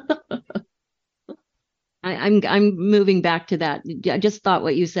great. I'm moving back to that. I just thought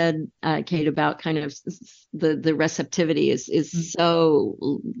what you said, Kate, about kind of the receptivity is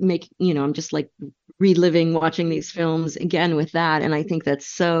so I'm just like reliving watching these films again with that, and I think that's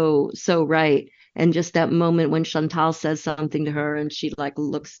so right. And just that moment when Chantal says something to her and she like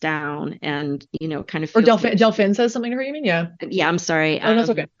looks down and kind of or Delphine says something to her. You mean? Yeah, I'm sorry. Oh, that's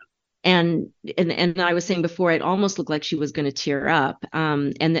okay. And I was saying before, it almost looked like she was going to tear up.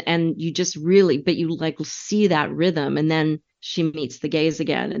 And you just really, but you like see that rhythm, and then she meets the gaze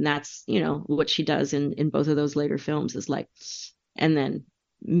again, and that's what she does in both of those later films is like, and then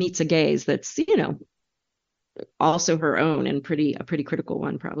meets a gaze that's also her own, and a pretty critical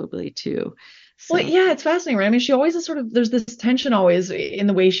one probably too. So. Well, yeah, it's fascinating, right? I mean, she always is there's this tension always in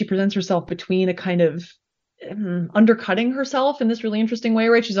the way she presents herself between a kind of undercutting herself in this really interesting way,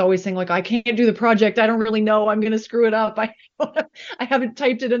 right? She's always saying like, I can't do the project. I don't really know. I'm going to screw it up. I haven't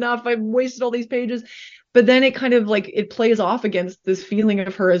typed it enough. I've wasted all these pages. But then it kind of like, it plays off against this feeling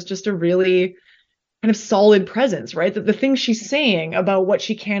of her as just a really kind of solid presence, right? That the things she's saying about what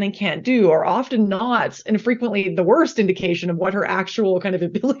she can and can't do are often not, and frequently the worst indication of what her actual kind of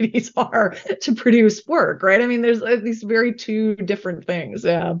abilities are to produce work, right? I mean, there's these very two different things.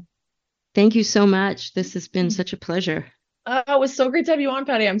 Yeah. Thank you so much. This has been such a pleasure. It was so great to have you on,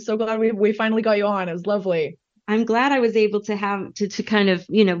 Patty. I'm so glad we finally got you on. It was lovely. I'm glad I was able to have to kind of,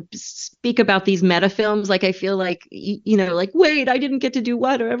 speak about these meta films. Like, I feel like, like, wait, I didn't get to do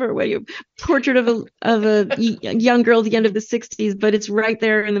whatever, portrait of a young girl at the end of the 60s, but it's right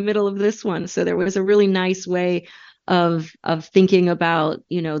there in the middle of this one. So there was a really nice way of thinking about,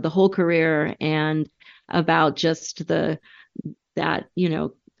 the whole career, and about just that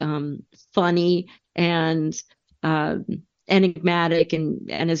funny and enigmatic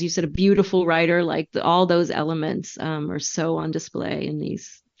and as you said, a beautiful writer. Like all those elements are so on display in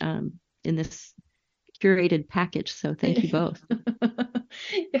these in this curated package. So thank you both.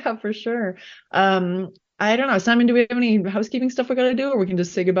 Yeah, for sure. I don't know, Simon, do we have any housekeeping stuff we got to do, or we can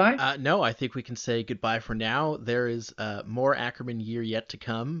just say goodbye? No, I think we can say goodbye for now. There is more Ackerman year yet to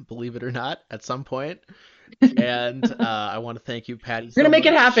come, believe it or not, at some point. And I want to thank you, Patty. We're going to make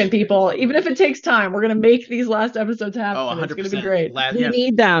it happen, people. Even if it takes time, we're going to make these last episodes happen. Oh, 100%. It's going to be great. We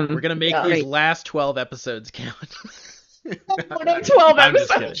need them. We're going to make these last 12 episodes count. 12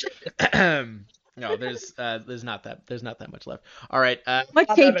 episodes. No, there's not that much left. All right. What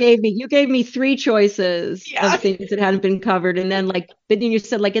Kate gave me, you gave me 3 choices of things that hadn't been covered, and then but then you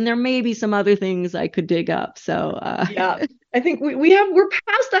said and there may be some other things I could dig up. So yeah, I think we're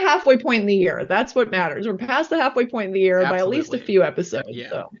past the halfway point in the year. That's what matters. We're past the halfway point in the year. Absolutely. By at least a few episodes. Yeah.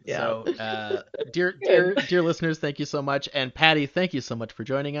 So, yeah. So dear listeners, thank you so much, and Patty, thank you so much for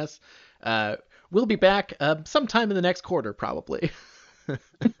joining us. We'll be back sometime in the next quarter, probably.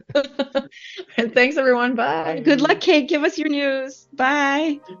 And thanks, everyone. Bye. Good luck, Kate. Give us your news.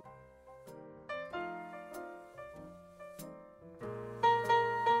 Bye.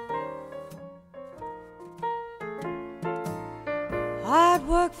 I'd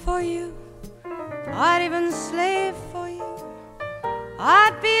work for you. I'd even slave for you.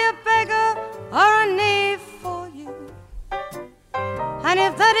 I'd be a beggar or a knave for you. And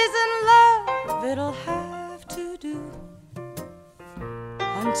if that isn't love, it'll have to do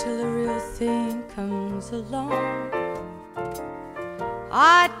until the real thing comes along.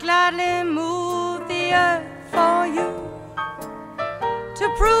 I'd gladly move the earth for you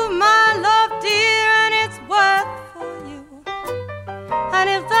to prove my love, dear, and its worth for you. And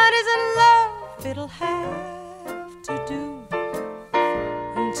if that isn't love, it'll have to do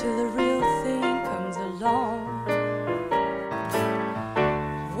until the real thing comes along.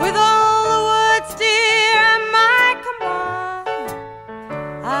 With all the words, dear, at my command,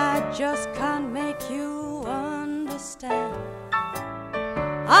 I just can't make you understand.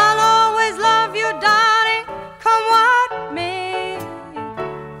 I'll always love you, darling, come what may.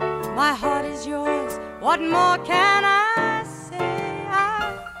 My heart is yours, what more can I say?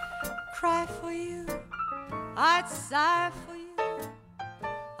 I'd cry for you, I'd sigh for you,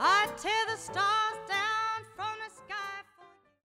 I'd tear the stars